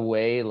also the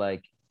way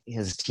like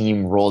his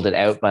team rolled it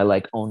out by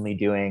like only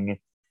doing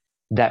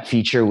that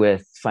feature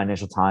with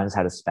Financial Times,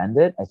 how to spend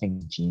it, I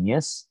think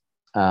genius.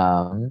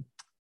 Um,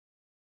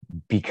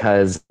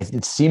 because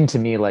it seemed to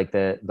me like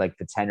the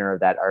tenor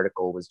of that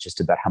article was just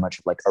about how much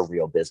like a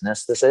real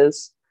business this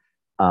is.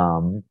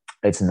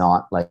 It's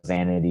not like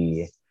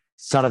vanity.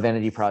 It's not a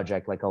vanity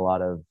project like a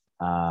lot of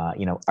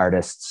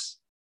artists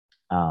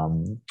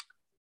um,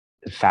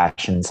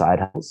 fashion side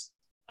hustles.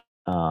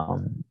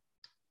 Um,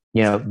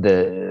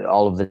 the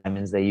all of the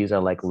diamonds they use are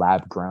like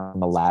lab grown,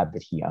 the lab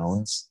that he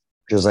owns,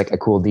 which is like a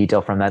cool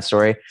detail from that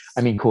story.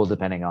 I mean, cool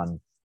depending on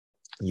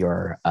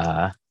your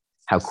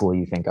how cool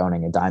you think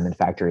owning a diamond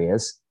factory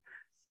is.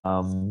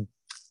 Um,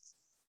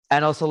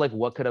 and also like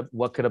what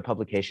could a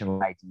publication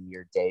like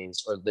Year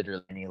Days or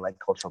literally any like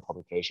cultural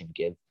publication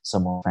give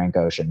someone Frank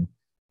Ocean?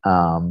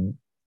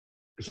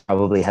 He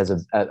probably has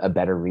a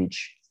better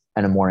reach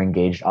and a more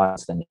engaged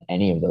audience than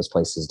any of those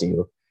places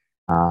do.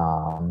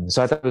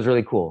 So I thought it was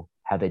really cool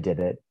how they did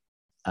it.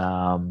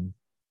 Um,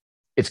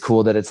 it's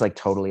cool that it's like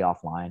totally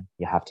offline.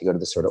 You have to go to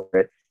the sort of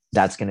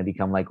that's going to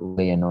become like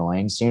really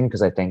annoying soon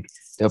because I think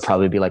there'll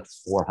probably be like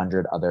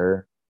 400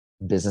 other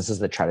businesses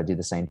that try to do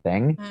the same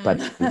thing, but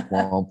it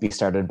won't be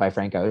started by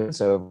Frank Ocean.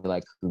 So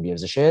like, who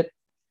gives a shit?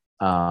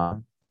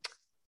 Um,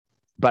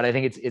 but I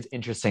think it's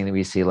interesting that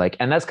we see like,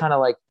 and that's kind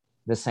of like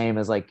the same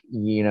as like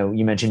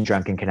you mentioned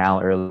Drunken Canal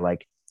earlier,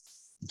 like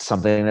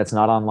something that's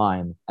not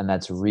online and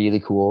that's really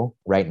cool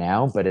right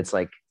now, but it's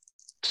like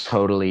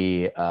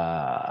totally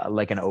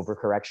like an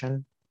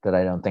overcorrection that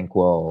I don't think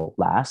will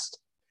last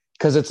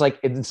because it's like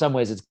in some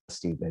ways it's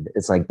stupid.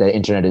 It's like the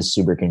internet is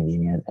super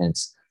convenient and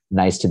it's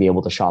nice to be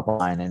able to shop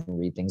online and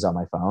read things on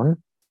my phone.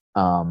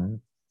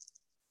 Um,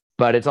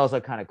 but it's also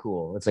kind of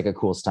cool. It's like a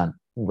cool stunt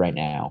right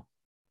now.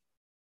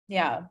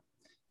 Yeah.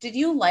 Did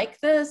you like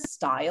the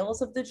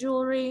styles of the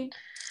jewelry?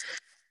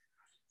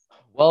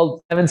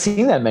 Well, I haven't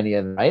seen that many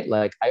of them, right?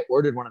 Like I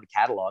ordered one of the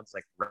catalogs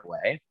like right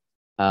away.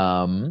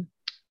 Um,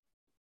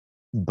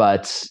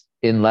 but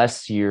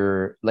unless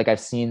you're like I've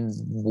seen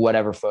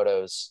whatever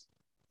photos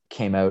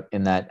came out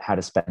in that how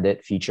to spend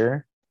it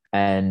feature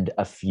and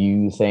a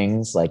few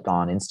things like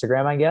on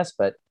Instagram, I guess,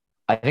 but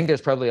I think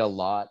there's probably a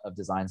lot of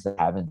designs that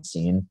I haven't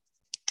seen.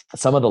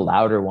 Some of the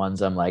louder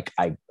ones I'm like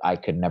I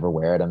could never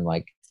wear it. I'm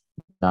like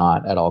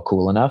not at all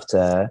cool enough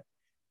to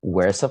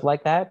wear stuff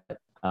like that. But,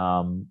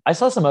 I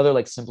saw some other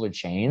like simpler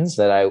chains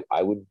that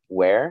I would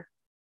wear.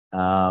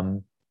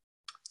 Um,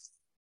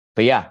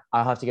 but yeah,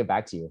 I'll have to get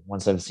back to you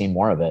once I've seen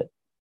more of it.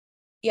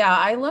 Yeah,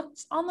 I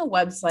looked on the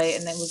website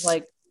and it was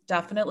like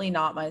definitely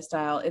not my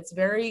style. It's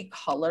very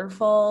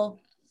colorful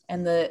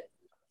and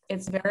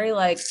it's very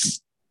like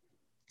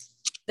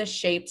the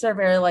shapes are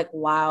very like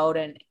loud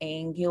and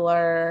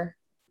angular.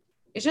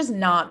 It's just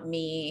not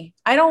me.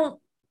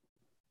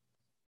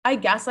 I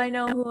guess I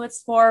know who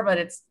it's for, but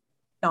it's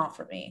not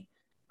for me.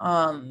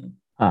 Um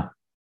Huh.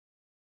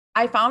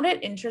 I found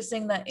it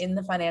interesting that in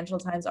the Financial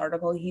Times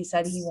article he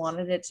said he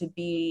wanted it to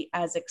be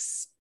as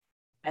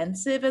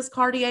expensive as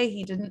Cartier.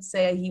 He didn't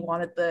say he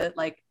wanted the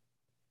like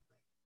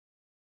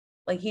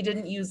he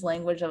didn't use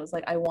language that was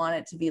like I want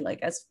it to be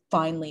like as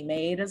finely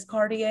made as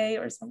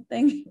Cartier or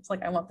something. It's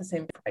like I want the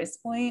same price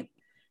point,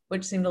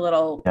 which seemed a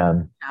little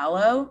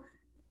shallow.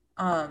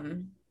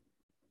 Um,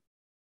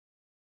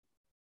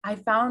 I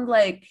found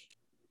like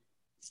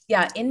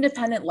yeah,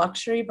 independent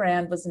luxury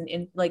brand was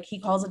like he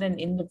calls it an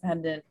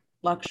independent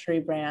luxury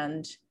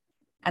brand,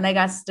 and I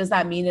guess does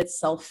that mean it's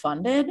self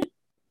funded?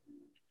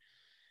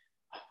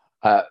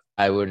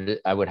 I would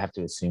have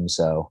to assume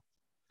so.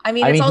 I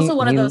mean, I it's mean, also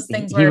one of those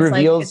things he where it's like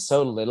reveals it's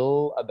so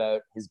little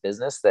about his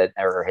business that,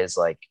 or his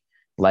like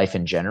life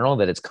in general,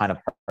 that it's kind of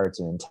hard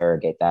to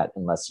interrogate that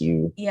unless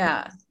you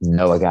yeah.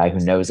 know a guy who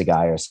knows a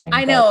guy or something.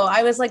 I But know.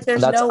 I was like,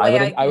 there's that's no way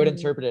I I would can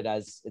interpret it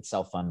as it's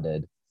self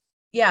funded.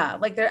 yeah,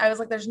 like there I was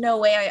like there's no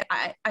way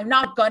I'm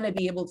not gonna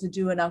be able to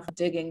do enough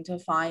digging to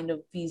find a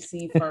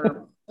VC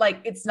firm. Like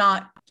it's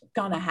not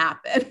gonna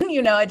happen.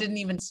 I didn't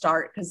even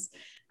start because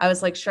I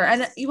was like sure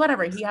and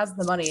whatever, he has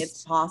the money,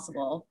 it's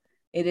possible.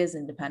 It is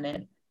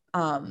independent.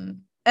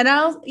 And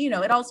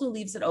it also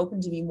leaves it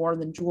open to be more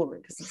than jewelry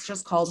because it's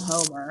just called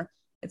Homer.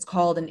 It's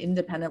called an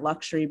independent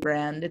luxury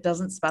brand. It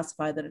doesn't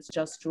specify that it's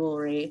just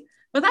jewelry.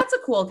 But that's a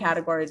cool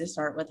category to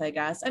start with, I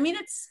guess. I mean,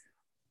 it's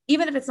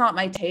even if it's not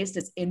my taste,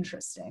 it's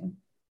interesting.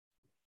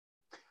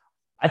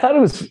 I thought it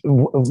was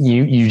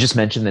you just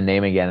mentioned the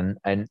name again.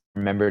 I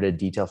remembered a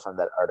detail from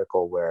that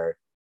article where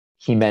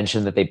he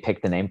mentioned that they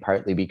picked the name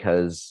partly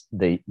because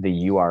the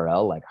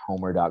URL like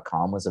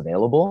homer.com was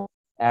available.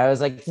 And I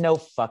was like, no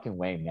fucking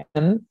way,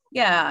 man.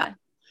 Yeah.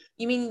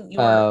 You mean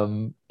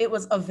Um, it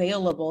was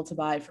available to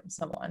buy from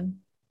someone?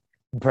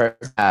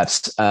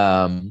 perhaps.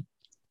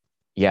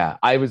 Yeah,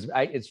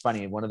 it's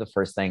funny. One of the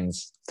first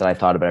things that I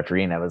thought about after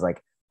reading that was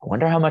like, I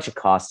wonder how much it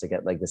costs to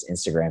get like this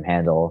Instagram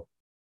handle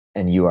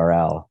and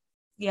URL.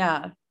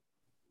 Yeah.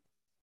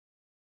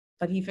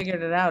 But he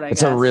figured it out, I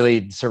It's a guess. really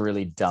it's a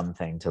really dumb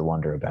thing to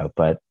wonder about,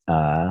 but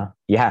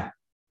yeah,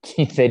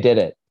 they did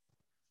it.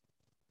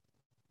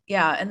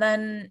 Yeah. And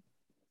then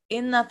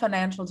in the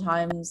Financial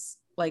Times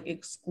like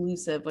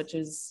exclusive, which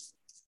is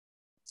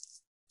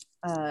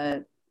uh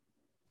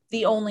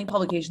the only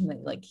publication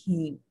that like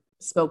he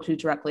spoke to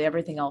directly.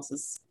 Everything else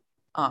is,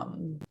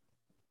 um,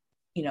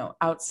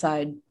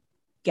 outside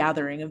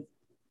gathering of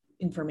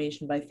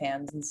information by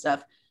fans and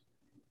stuff.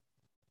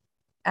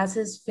 As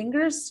his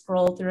fingers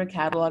scroll through a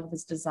catalog of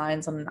his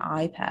designs on an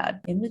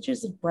iPad,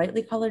 images of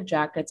brightly colored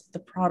jackets with the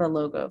Prada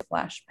logo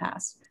flash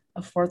past,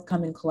 a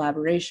forthcoming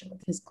collaboration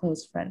with his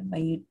close friend.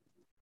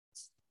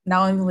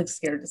 Now I'm like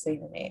scared to say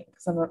her name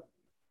because I'm a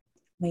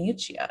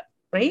Mayuchia,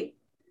 right?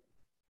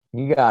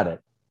 You got it.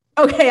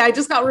 Okay, I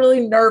just got really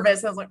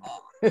nervous. I was like,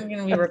 oh, I'm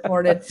gonna be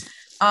recorded.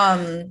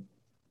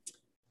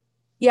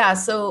 Yeah,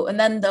 so and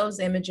then those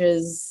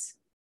images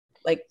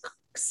like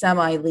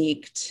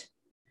semi-leaked.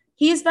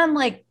 He's been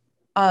like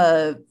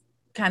a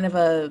kind of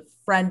a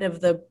friend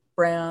of the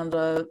brand,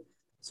 a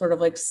sort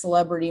of like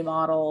celebrity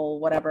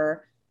model,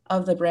 whatever,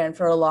 of the brand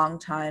for a long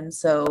time.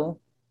 So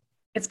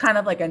it's kind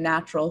of like a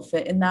natural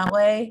fit in that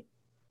way.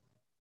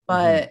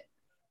 But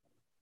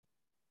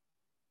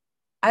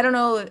I don't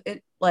know,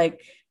 it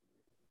like,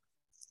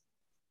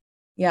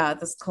 yeah,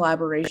 this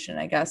collaboration,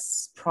 I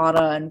guess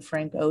Prada and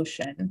Frank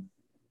Ocean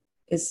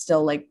is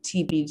still like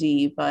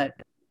TBD, but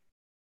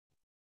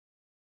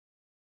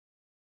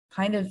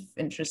kind of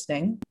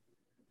interesting.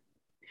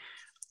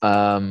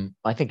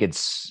 I think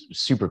it's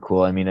super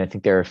cool. I mean, I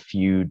think there are a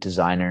few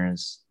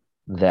designers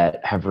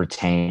that have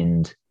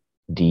retained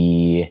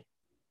the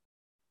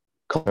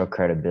cultural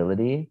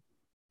credibility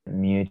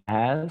Mute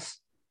has.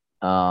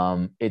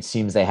 It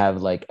seems they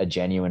have like a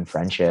genuine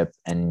friendship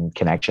and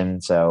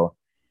connection. So,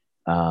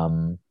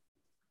 um,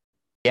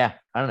 yeah,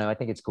 I don't know. I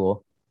think it's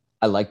cool.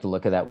 I like the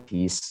look of that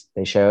piece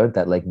they showed,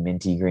 that like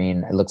minty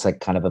green. It looks like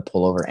kind of a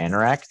pullover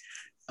anorak.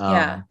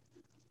 Yeah.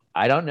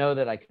 I don't know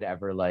that I could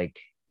ever like.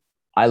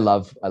 I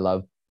love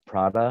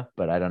Prada,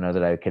 but I don't know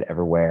that I could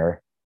ever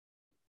wear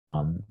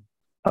um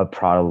a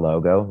Prada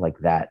logo like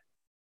that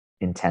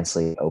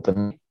intensely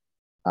openly.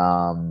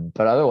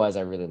 But otherwise,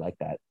 I really like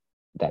that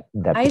I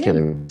did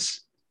particular.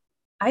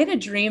 I had a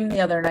dream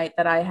the other night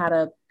that I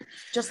had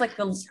just like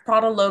the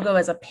Prada logo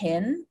as a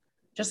pin,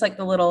 just like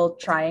the little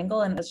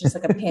triangle, and it was just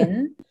like a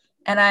pin.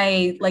 And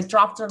I like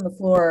dropped it on the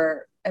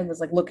floor and was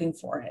like looking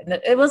for it.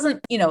 And it wasn't,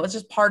 it was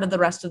just part of the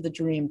rest of the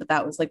dream, but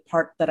that was like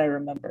part that I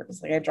remembered. It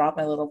was like I dropped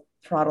my little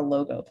Prada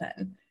logo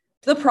pin.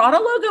 The Prada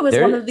logo is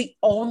one There, of the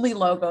only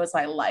logos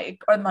I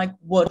like or like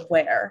would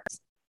wear.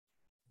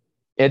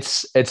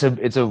 it's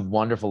a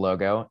wonderful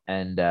logo,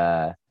 and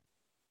I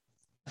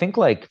think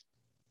like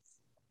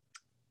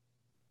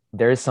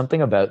there is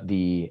something about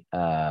the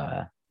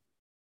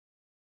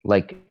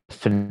like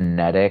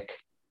phonetic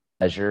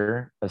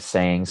pleasure of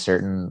saying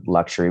certain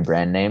luxury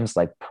brand names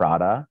like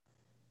Prada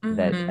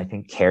that I Mm-hmm.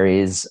 think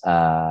carries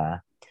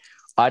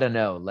I don't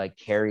know, like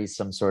carries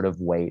some sort of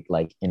weight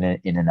like in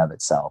and of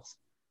itself.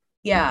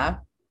 Yeah.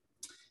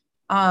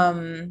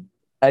 Um,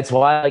 It's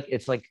why like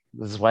it's like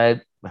this is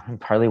why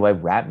partly why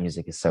rap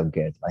music is so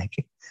good. Like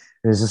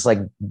there's just like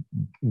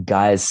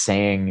guys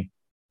saying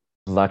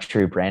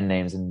luxury brand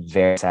names in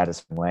very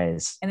satisfying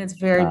ways. and it's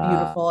very Uh,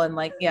 beautiful and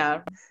like,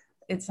 yeah,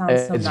 it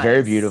sounds so it's very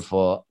nice.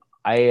 beautiful.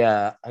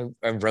 I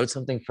wrote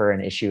something for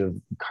an issue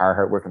of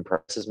Carhartt Work in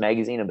Progress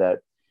magazine about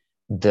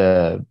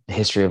the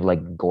history of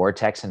like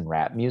Gore-Tex and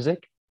rap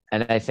music,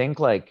 and I think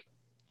like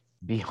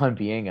beyond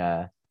being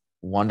a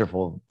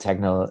wonderful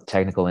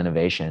technical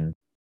innovation,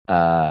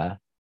 uh,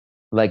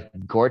 like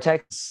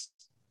Gore-Tex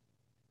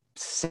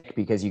sick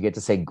because you get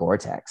to say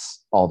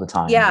Gore-Tex all the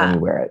time when you Yeah.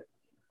 wear it,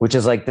 which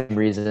is like the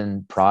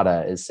reason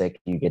Prada is sick.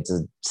 You get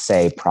to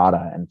say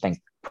Prada and think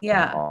Prada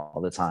Yeah.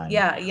 all the time.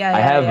 Yeah. Yeah. I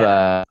Yeah. have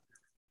Yeah.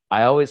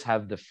 I always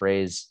have the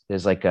phrase.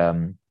 There's like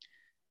um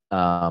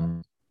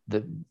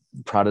the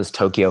Prada's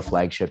Tokyo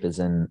flagship is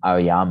in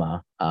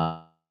Aoyama,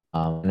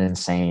 an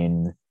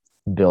insane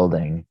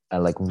building, a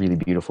like really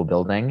beautiful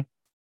building.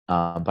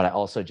 But I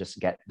also just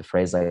get the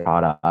phrase like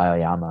Prada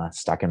Aoyama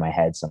stuck in my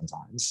head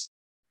sometimes.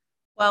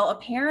 Well,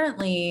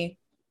 apparently,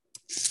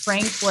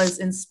 Frank was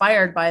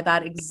inspired by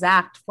that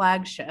exact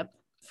flagship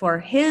for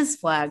his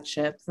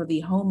flagship for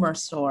the Homer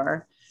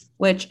store,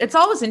 which it's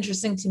always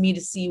interesting to me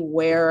to see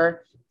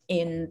where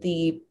in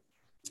the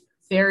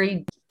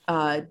very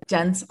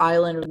dense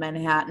island of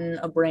Manhattan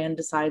a brand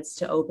decides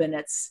to open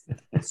its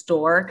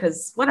store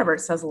because whatever, it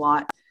says a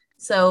lot.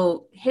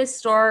 So his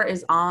store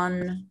is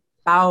on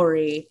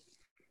Bowery,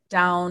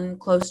 down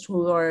close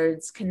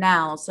towards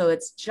Canal. So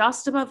it's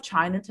just above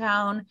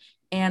Chinatown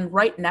and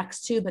right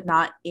next to, but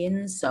not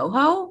in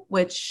Soho,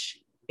 which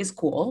is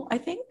cool, I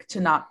think, to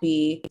not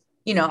be,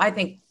 I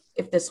think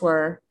if this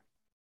were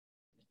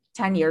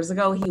 10 years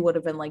ago, he would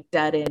have been like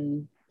dead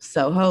in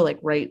Soho, like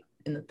right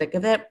in the thick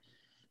of it.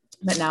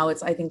 But now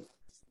it's, I think,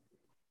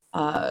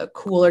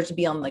 cooler to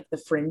be on like the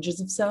fringes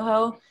of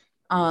Soho.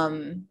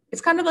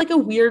 It's kind of like a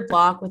weird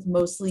block with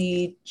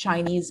mostly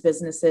Chinese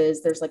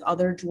businesses. There's like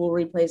other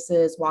jewelry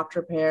places, watch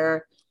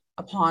repair,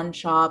 a pawn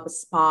shop, a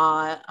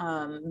spa,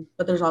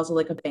 but there's also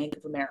like a Bank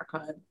of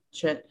America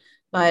shit.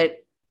 But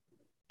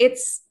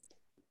it's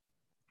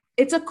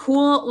it's a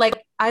cool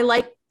like I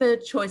like the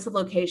choice of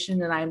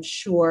location, and I'm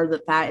sure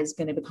that that is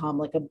going to become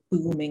like a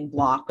booming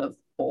block of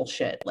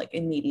bullshit like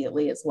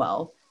immediately as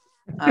well.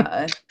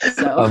 A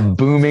So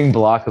booming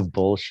block of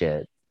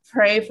bullshit.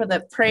 pray for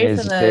the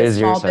There's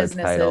your small businesses,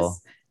 subtitle.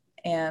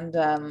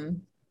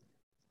 and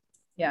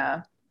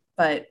yeah,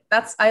 but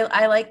that's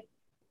I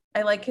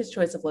like his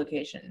choice of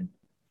location.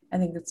 I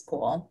think it's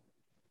cool.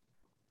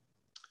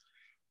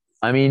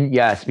 I mean,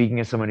 yeah, speaking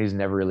of someone who's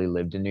never really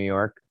lived in New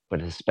York,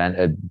 but has spent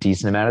a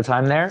decent amount of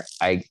time there,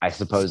 I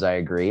suppose I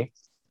agree.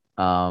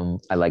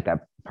 I like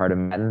that part of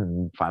Manhattan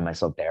and find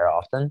myself there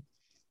often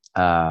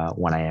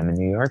when I am in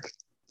New York.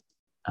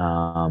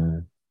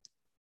 Um,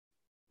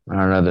 I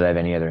don't know that I have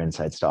any other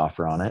insights to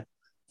offer on it,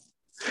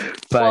 Well,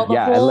 but the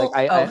yeah, whole oh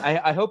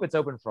I hope it's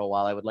open for a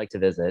while. I would like to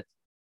visit.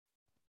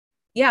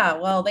 yeah,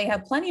 well, they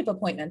have plenty of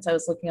appointments. I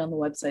was looking on the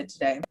website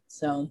today,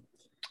 so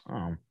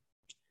Oh,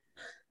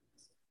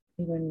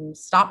 you can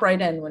stop right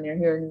in when you're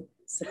here in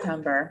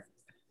September.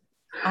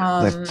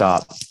 let's Um,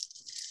 stop.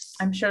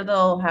 I'm sure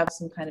they'll have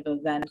some kind of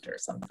event or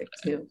something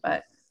too,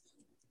 but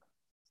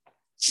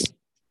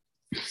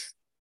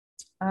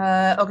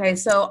okay,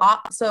 so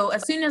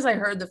as soon as I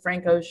heard the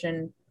Frank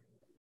Ocean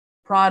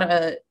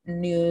Prada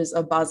news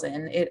a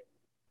buzzing, it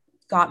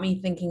got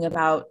me thinking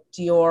about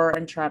Dior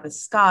and Travis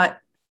Scott,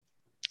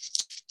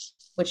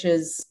 which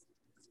is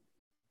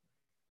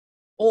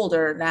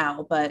older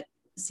now, but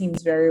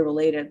seems very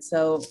related.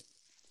 So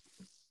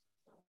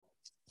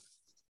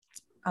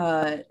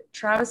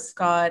Travis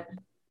Scott,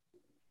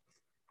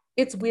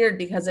 it's weird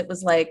because it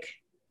was like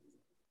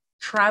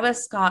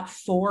Travis Scott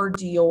for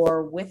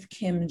Dior with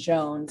Kim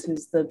Jones,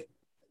 who's the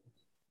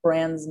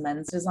brand's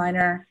men's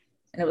designer,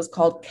 and it was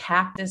called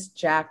Cactus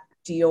Jack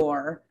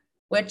Dior,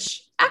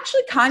 which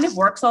actually kind of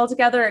works all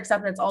together,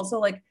 except it's also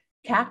like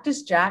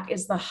Cactus Jack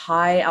is the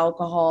high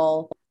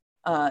alcohol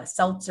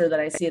seltzer that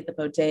I see at the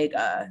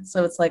bodega.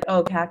 So it's like,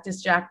 oh,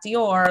 Cactus Jack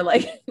Dior,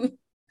 like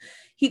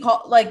he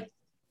called like,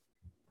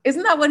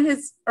 isn't that what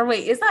his or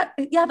wait, is that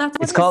yeah, that's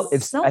what It's his called.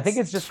 It's. I think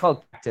seltzer it's just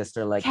called cactus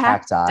or like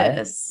cacti.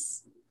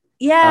 cactus.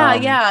 Yeah,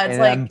 yeah. It's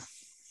And I'm like,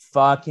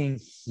 fucking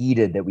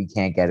heated that we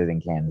can't get it in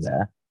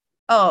Canada.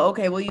 oh,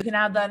 okay. Well, you can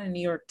add that in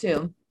New York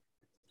too.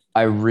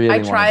 I I really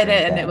want to tried drink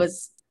it and it that.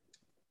 was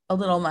a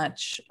little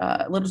much,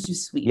 a little too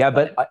sweet, Yeah,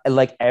 but but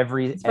like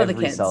every it's for the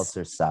every kids.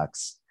 seltzer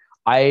sucks.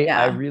 I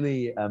Yeah.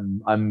 really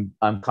I'm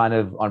kind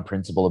of on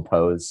principle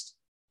opposed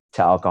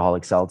to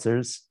alcoholic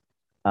seltzers.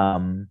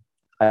 Um,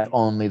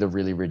 only the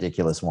really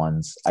ridiculous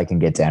ones I can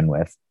get down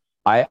with.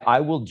 I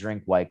will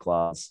drink White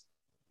Claws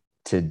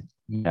to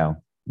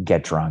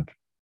get drunk,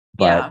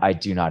 but Yeah. I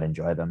do not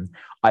enjoy them.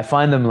 I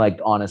find them like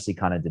honestly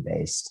kind of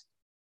debased.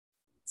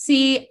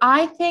 See,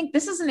 I think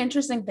this is an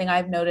interesting thing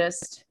I've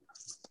noticed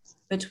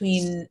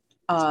between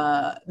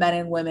men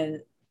and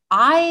women.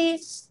 I,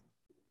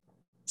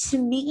 to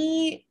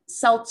me,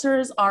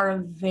 seltzers are a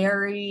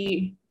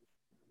very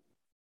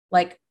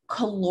like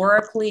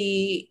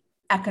calorically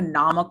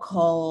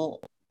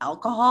economical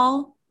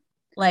alcohol.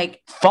 Like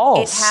it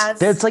False.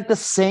 has It's like the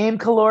same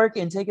caloric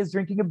intake as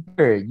drinking a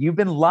beer. You've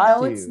been lied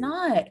no, it's to.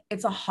 not.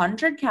 It's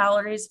 100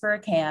 calories for a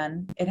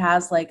can. It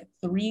has like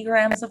 3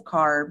 grams of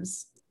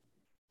carbs.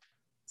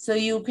 So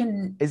you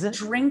can Isn't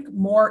drink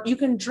more. You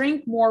can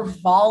drink more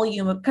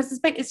volume because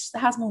it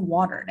has more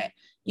water in it.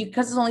 You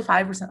because it's only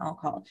 5%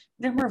 alcohol.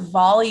 You drink more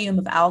volume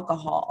of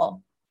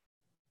alcohol.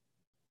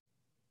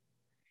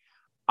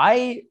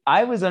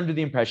 I was under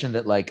the impression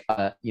that like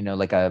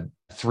like a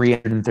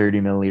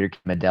 330 milliliter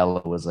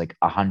Modelo was like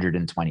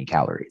 120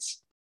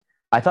 calories.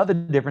 I thought the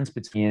difference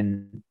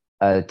between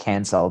a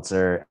canned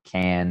seltzer,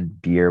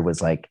 canned beer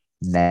was like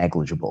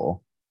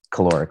negligible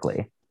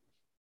calorically.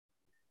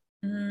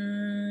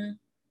 Mm,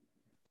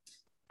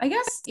 I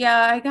guess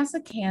yeah. I guess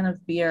a can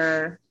of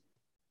beer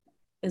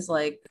is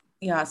like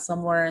yeah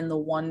somewhere in the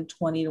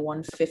 120 to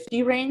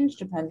 150 range,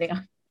 depending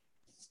on.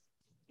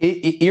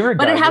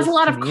 But it has a Irregardless,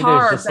 lot to of me, there's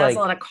carbs. just It has a like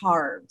lot of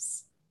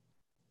carbs.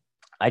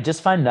 I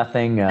just find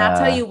nothing. And that's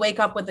how you wake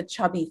up with a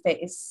chubby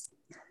face.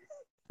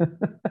 I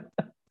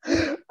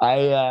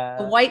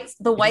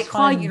The I just white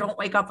claw, you find don't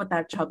wake up with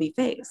that chubby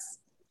face.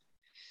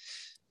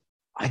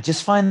 I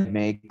just find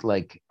make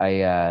like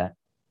I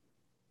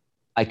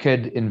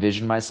could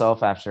envision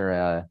myself after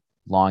a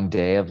long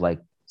day of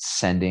like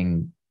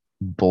sending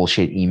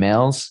bullshit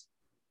emails,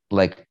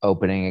 like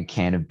opening a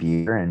can of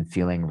beer and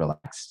feeling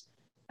relaxed.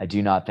 I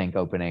do not think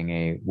opening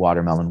a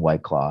watermelon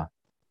white claw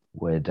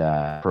would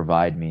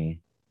provide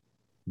me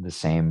the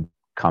same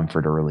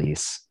comfort or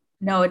release.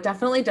 No, it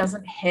definitely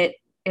doesn't hit.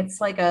 It's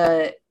like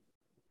a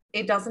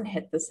it doesn't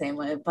hit the same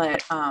way,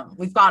 but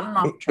we've gotten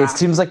off It track.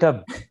 seems like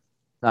a.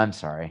 I'm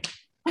sorry.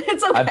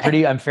 It's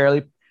okay.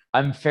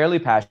 I'm fairly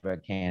passionate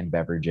about canned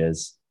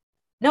beverages.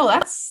 No,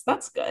 that's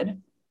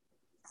good.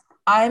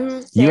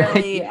 I'm You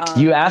fairly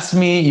you asked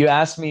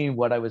me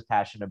what I was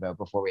passionate about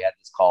before we had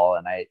this call,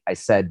 and I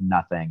said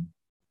nothing.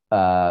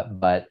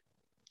 But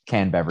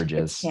canned it's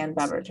beverages canned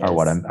beverages. are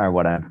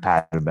what I'm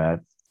passionate about.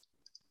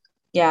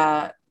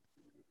 Yeah.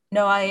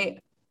 No, I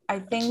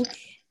think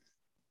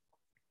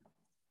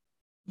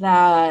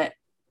that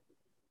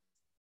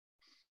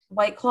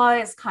White Claw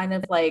is kind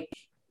of like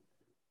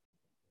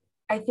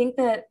I think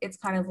that it's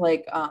kind of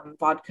like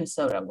vodka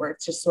soda, where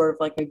it's just sort of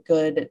like a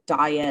good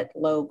diet,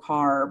 low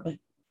carb,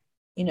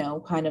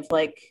 kind of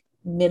like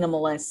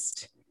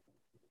minimalist.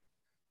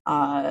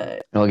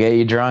 It'll get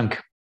you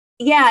drunk.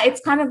 Yeah,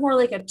 it's kind of more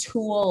like a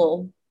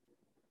tool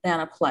than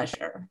a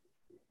pleasure.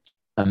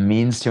 A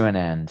means to an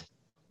end.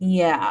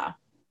 Yeah,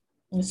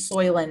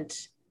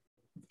 soylent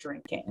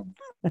drinking.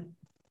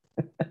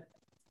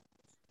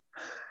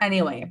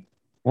 Anyway,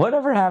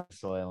 Whatever happened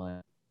to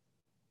Soylent?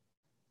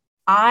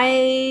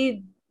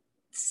 I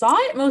saw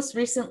it most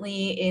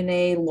recently in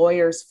a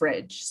lawyer's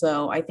fridge,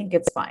 so I think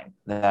it's fine.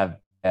 That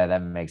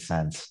makes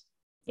sense.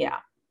 Yeah.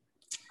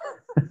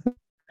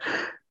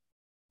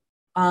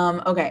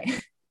 Okay.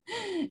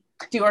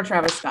 Dior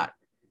Travis Scott.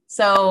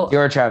 So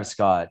You're Travis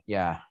Scott,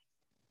 yeah.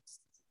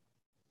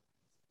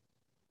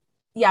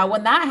 yeah,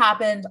 when that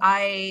happened,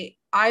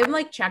 I'm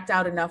like checked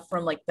out enough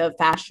from like the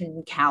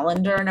fashion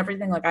calendar and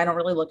everything. Like I don't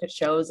really look at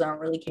shows, I don't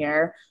really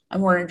care.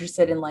 I'm more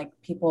interested in like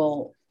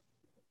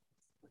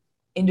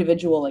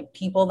individual like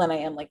people than I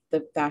am like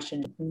the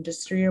fashion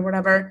industry or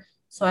whatever.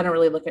 So I don't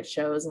really look at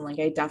shows, and like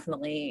I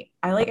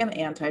like am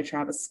anti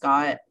Travis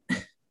Scott.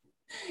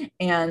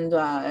 And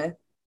I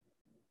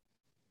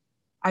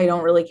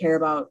don't really care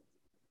about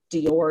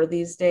Dior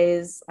these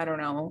days. I don't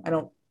know. I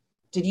don't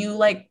Did you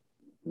like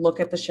look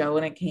at the show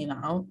when it came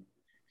out?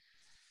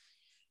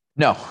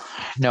 No,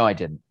 no, I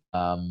didn't.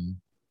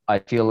 I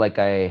feel like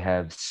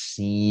I've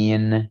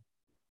seen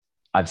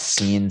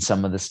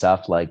some of the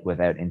stuff like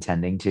without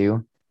intending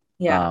to,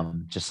 Yeah.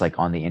 just like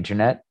on the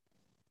internet.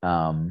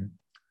 Um,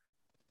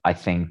 I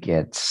think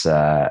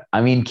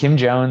I mean, Kim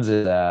Jones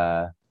is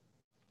a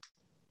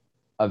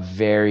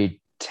very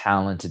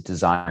talented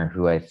designer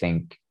who I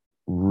think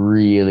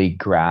really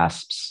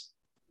grasps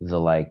the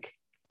like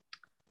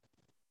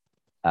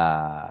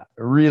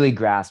really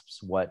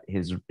grasps what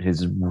his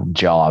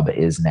job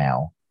is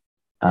now.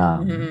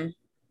 Um,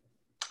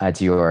 Mm-hmm.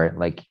 at your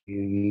like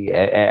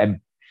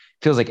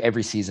feels like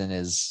every season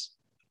is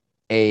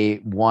a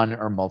one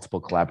or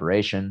multiple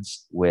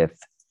collaborations with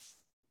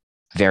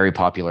very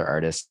popular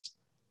artists.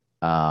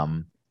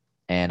 Um,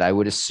 and I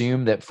would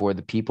assume that for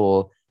the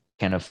people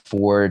can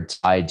afford to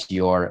buy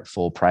Dior at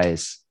full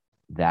price,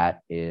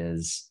 that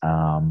is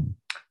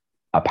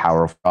a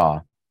powerful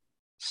draw.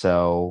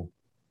 So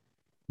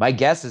my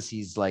guess is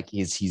he's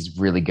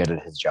really good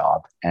at his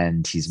job,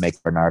 and he's making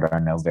Bernard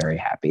Arnault very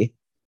happy.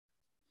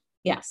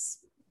 Yes.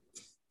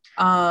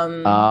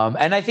 Um,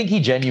 And I think he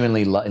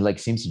genuinely like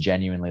seems to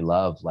genuinely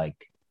love like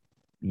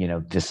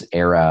this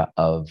era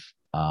of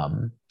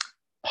um,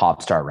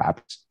 pop star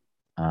rappers.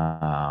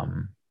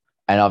 And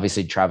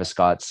obviously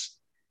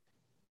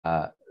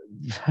uh,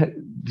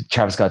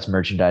 Travis Scott's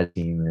merchandise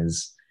team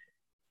is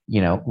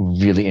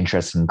really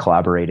interested in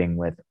collaborating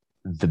with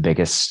the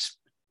biggest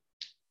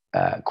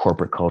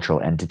corporate cultural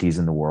entities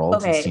in the world,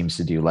 and okay. seems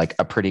to do like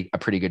a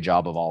pretty good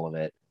job of all of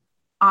it.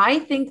 I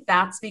think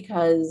that's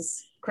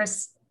because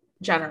Chris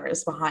Jenner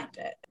is behind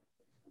it.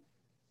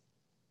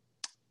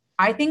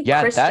 I think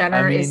Yeah, Chris that I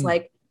Jenner is mean,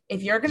 like,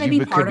 if you're going to you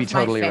be could part be of my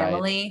totally right.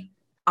 family,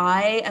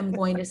 I am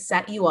going to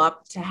set you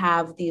up to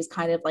have these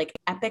kind of like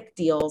epic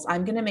deals.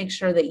 I'm going to make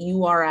sure that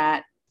you are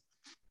at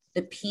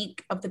the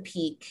peak of the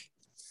peak,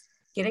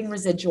 getting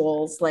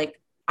residuals.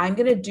 Like, I'm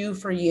going to do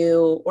for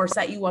you or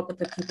set you up with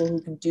the people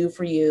who can do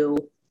for you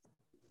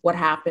what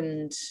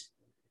happened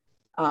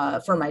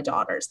for my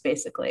daughters,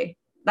 basically.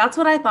 That's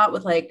what I thought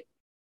with like,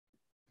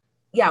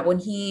 yeah, when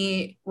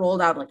he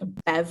rolled out like a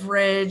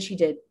beverage, he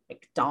did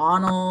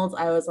McDonald's.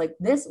 I was like,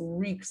 this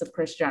reeks of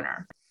Chris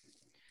Jenner.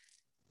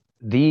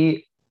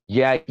 The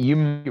Yeah, you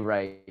might be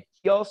right.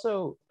 He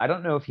also, I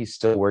don't know if he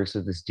still works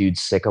with this dude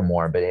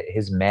Sycamore, but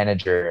his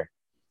manager,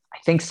 I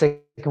think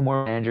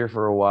Sycamore manager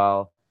for a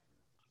while.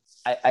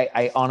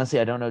 I honestly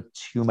I don't know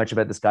too much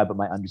about this guy, but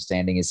my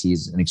understanding is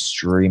he's an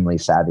extremely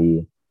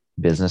savvy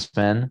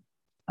businessman.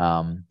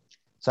 Um,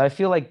 so I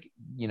feel like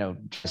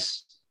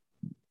just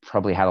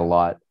probably had a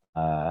lot.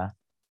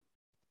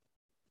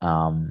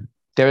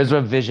 There was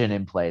a vision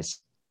in place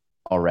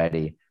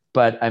already,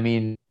 but I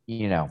mean,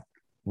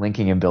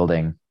 linking and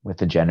building with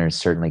the Jenners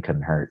certainly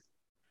couldn't hurt.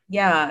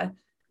 Yeah.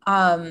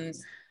 Um,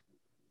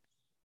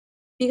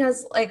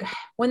 because like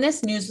when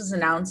this news was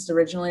announced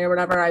originally or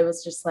whatever, I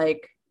was just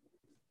like,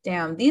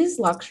 damn, these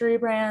luxury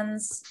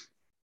brands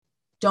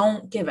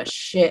don't give a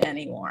shit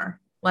anymore.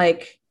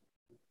 Like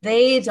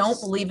they don't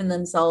believe in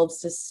themselves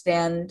to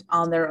stand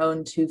on their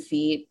own 2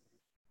 feet.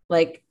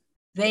 Like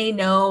they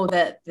know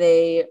that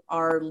they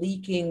are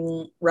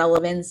leaking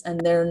relevance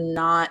and they're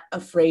not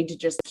afraid to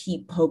just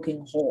keep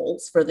poking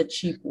holes for the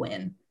cheap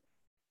win.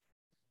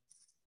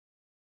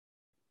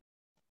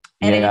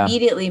 And it Yeah,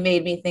 immediately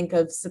made me think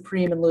of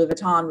Supreme and Louis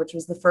Vuitton, which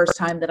was the first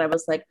time that I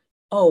was like,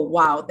 oh,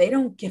 wow, they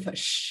don't give a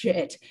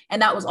shit.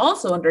 And that was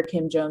also under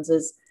Kim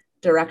Jones's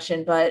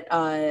direction. But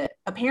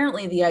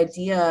apparently, the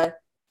idea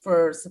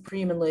for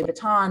Supreme and Louis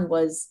Vuitton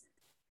was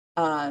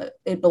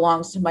it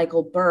belongs to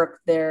Michael Burke,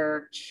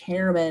 their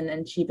chairman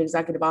and chief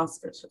executive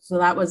officer. So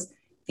that was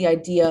the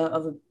idea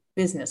of a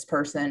business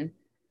person.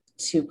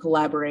 to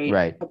collaborate.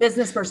 Right. A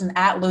business person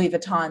at Louis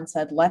Vuitton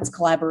said, let's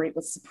collaborate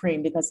with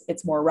Supreme because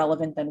it's more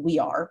relevant than we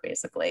are,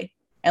 basically.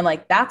 And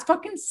like, that's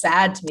fucking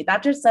sad to me.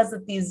 That just says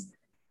that these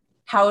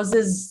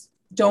houses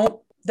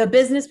the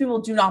business people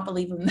do not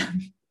believe in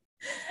them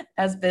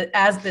as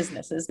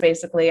businesses,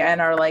 basically, and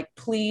are like,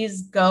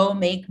 please go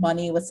make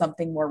money with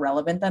something more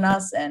relevant than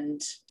us.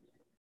 And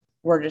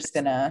we're just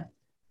gonna,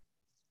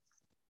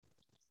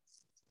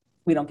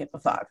 we don't give a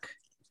fuck.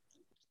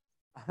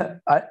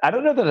 I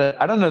don't know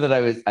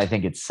that I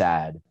think it's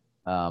sad.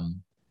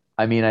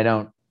 I mean, I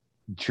don't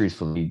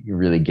truthfully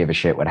really give a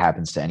shit what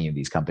happens to any of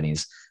these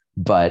companies,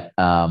 but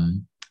where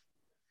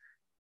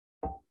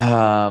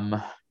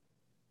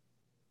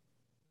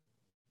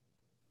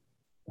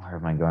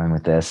am I going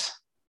with this?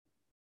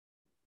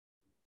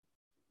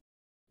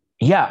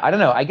 Yeah, I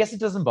don't know. I guess it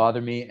doesn't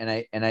bother me,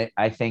 and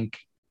I think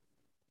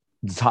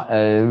it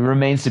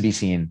remains to be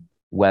seen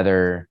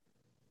whether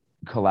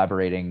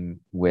collaborating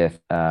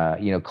with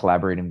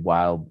collaborating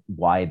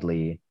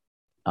widely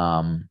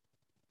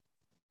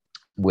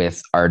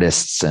with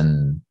artists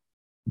and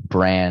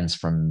brands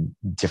from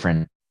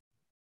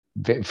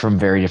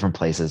very different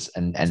places,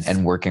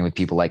 and working with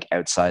people like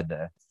outside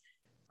the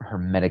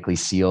hermetically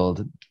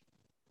sealed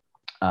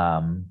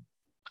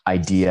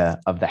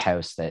idea of the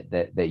house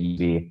that you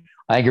be.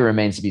 I think it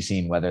remains to be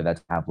seen whether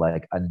that's have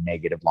like a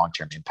negative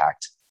long-term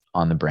impact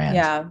on the brand.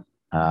 Yeah.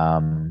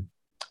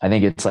 I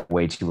think it's like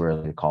way too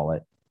early to call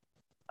it.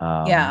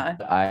 Yeah.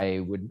 I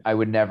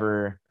would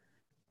never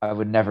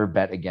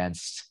bet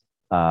against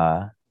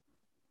Bernard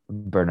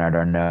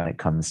Arnault when it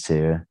comes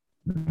to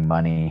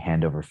money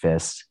hand over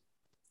fist.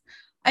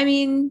 I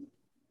mean,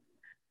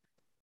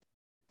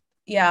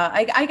 yeah,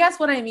 I guess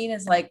what I mean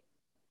is like,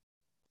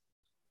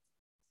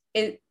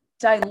 it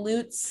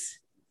dilutes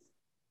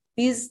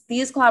these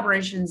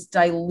collaborations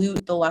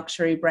dilute the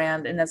luxury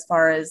brand. And as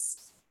far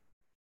as,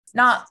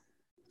 not,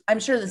 I'm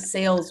sure the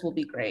sales will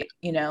be great,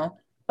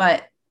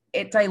 but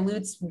it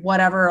dilutes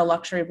whatever a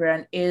luxury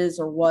brand is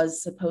or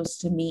was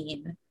supposed to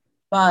mean.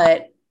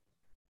 But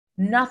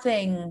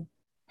nothing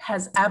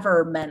has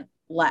ever meant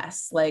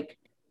less. Like,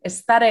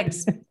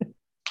 aesthetics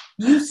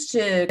used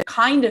to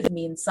kind of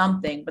mean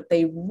something, but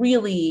they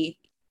really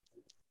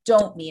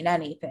don't mean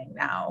anything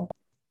now.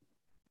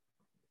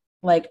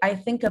 Like, I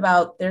think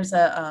about, there's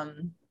like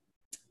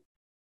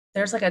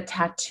a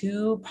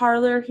tattoo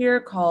parlor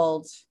here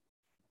called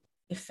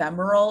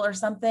Ephemeral or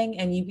something,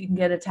 and you can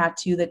get a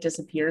tattoo that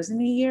disappears in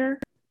a year.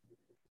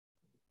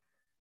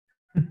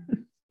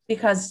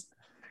 Because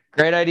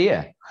great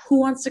idea. Who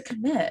wants to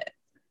commit?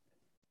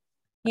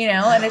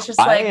 And it's just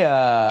like,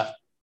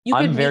 you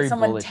could meet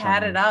someone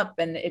tatted up,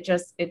 and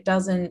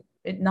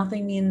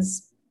nothing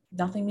means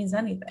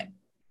anything.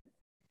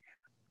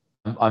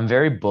 I'm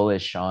very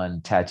bullish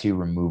on tattoo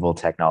removal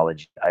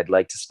technology. I'd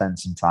like to spend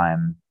some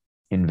time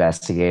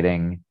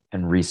investigating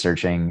and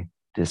researching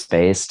this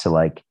space to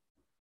like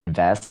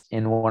invest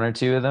in one or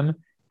two of them,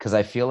 because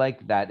I feel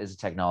like that is a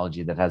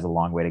technology that has a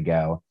long way to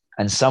go,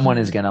 and someone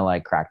is going to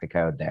like crack the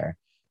code there,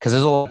 because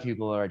there's a lot of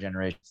people in our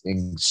generation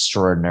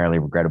extraordinarily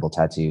regrettable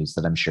tattoos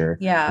that I'm sure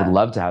would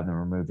love to have them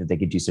removed if they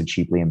could do so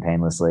cheaply and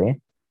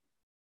painlessly.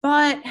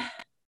 But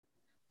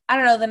I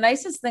don't know. The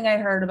nicest thing I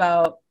heard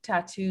about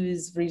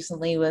tattoos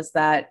recently was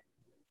that,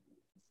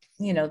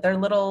 they're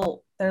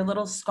little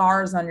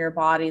scars on your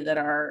body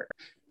that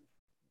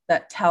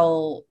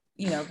tell,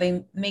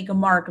 they make a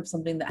mark of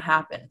something that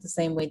happened, the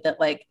same way that,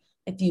 like,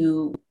 if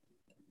you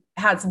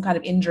had some kind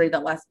of injury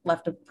that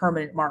left a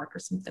permanent mark or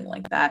something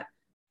like that,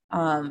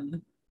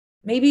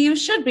 maybe you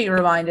should be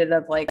reminded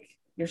of like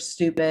your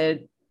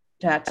stupid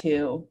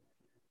tattoo,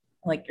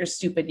 like your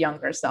stupid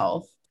younger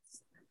self.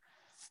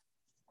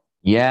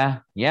 Yeah,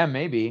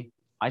 maybe.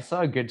 I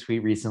saw a good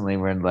tweet recently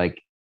where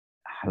like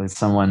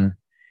something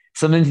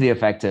to the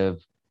effect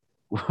of,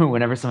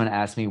 whenever someone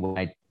asks me what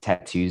my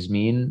tattoos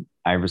mean,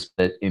 I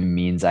respect it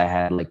means I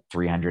had like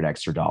 $300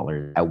 extra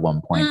at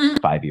one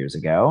point 5 years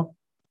ago.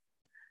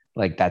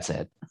 Like, that's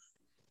it.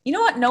 You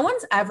know what? No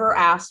one's ever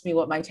asked me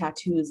what my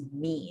tattoos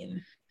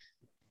mean.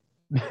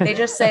 They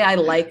just say I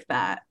like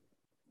that,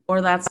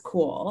 or that's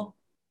cool.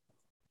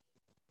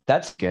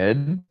 That's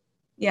good.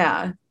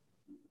 Yeah.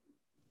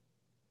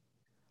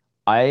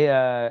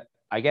 I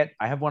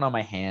have one on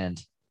my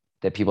hand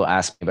that people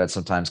ask me about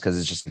sometimes, because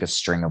it's just like a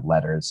string of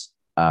letters,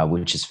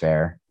 which is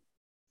fair.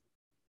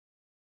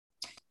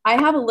 I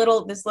have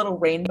this little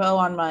rainbow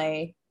on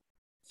my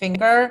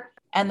finger,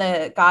 and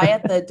the guy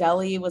at the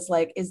deli was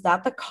like, "Is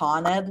that the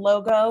Con Ed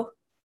logo?"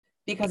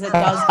 Because it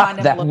does kind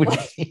of look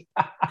like.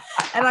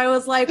 And I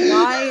was like,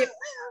 "Why?"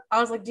 I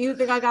was like, "Do you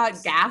think I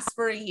got gas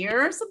for a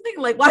year or something?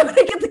 Like, why would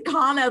I get the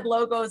Con Ed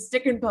logo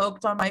stick and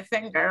poked on my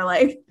finger?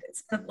 Like,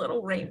 it's a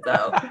little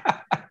rainbow."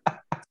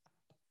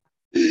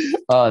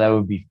 Oh, that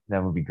would be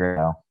great.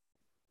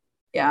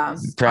 Yeah.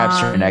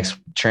 Perhaps your next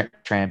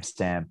tramp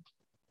stamp.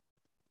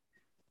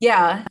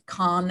 Yeah,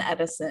 Con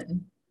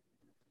Edison.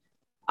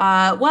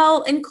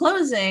 Well, in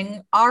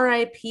closing,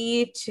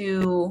 RIP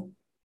to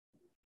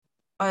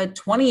a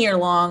 20-year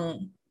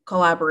long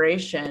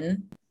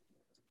collaboration,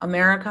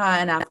 America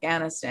and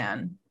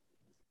Afghanistan.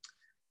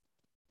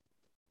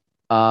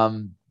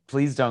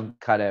 Please don't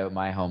cut out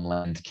my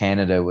homeland.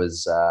 Canada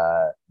was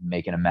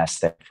making a mess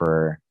there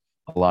for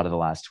a lot of the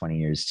last 20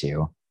 years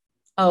too.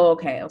 Oh,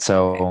 okay, okay, okay.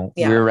 So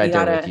Yeah, we're we right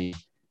there with gotta you.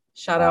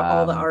 shout out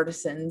all the Um,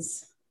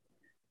 artisans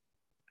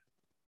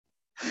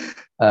um,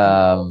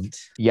 involved.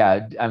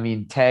 yeah, I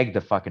mean, tag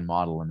the fucking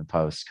model in the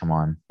post. Come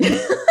on.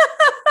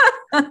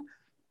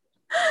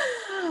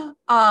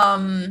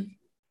 um,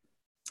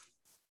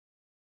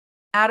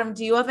 Adam,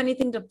 do you have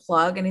anything to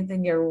plug?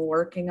 Anything you're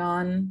working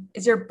on?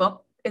 Is your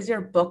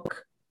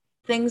book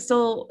thing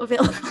still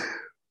available?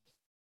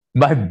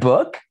 My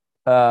book?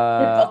 Your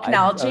book I,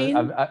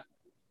 Nalgene?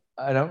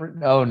 I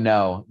don't. Oh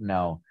no,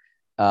 no.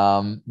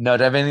 No. Do I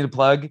have anything to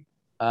plug?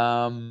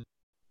 Um,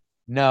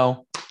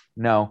 no,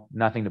 no,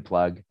 nothing to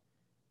plug.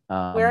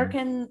 Where Um,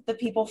 can the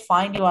people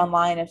find you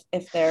online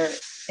if they're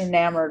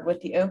enamored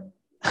with you?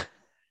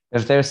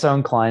 if they're so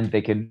inclined,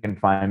 they can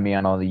find me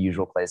on all the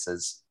usual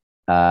places.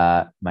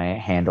 My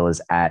handle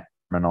is at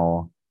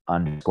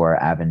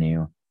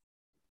terminal_avenue,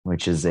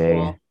 which is a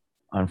Cool.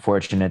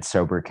 unfortunate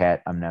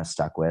sobriquet I'm now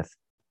stuck with.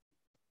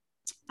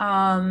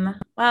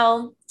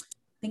 Well,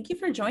 thank you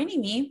for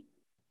joining me.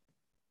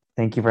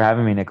 Thank you for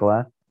having me,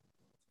 Nicola.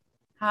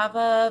 Have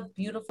a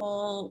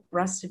beautiful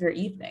rest of your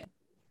evening.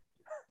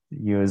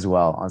 You as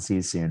well. I'll see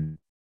you soon.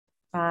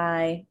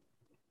 Bye.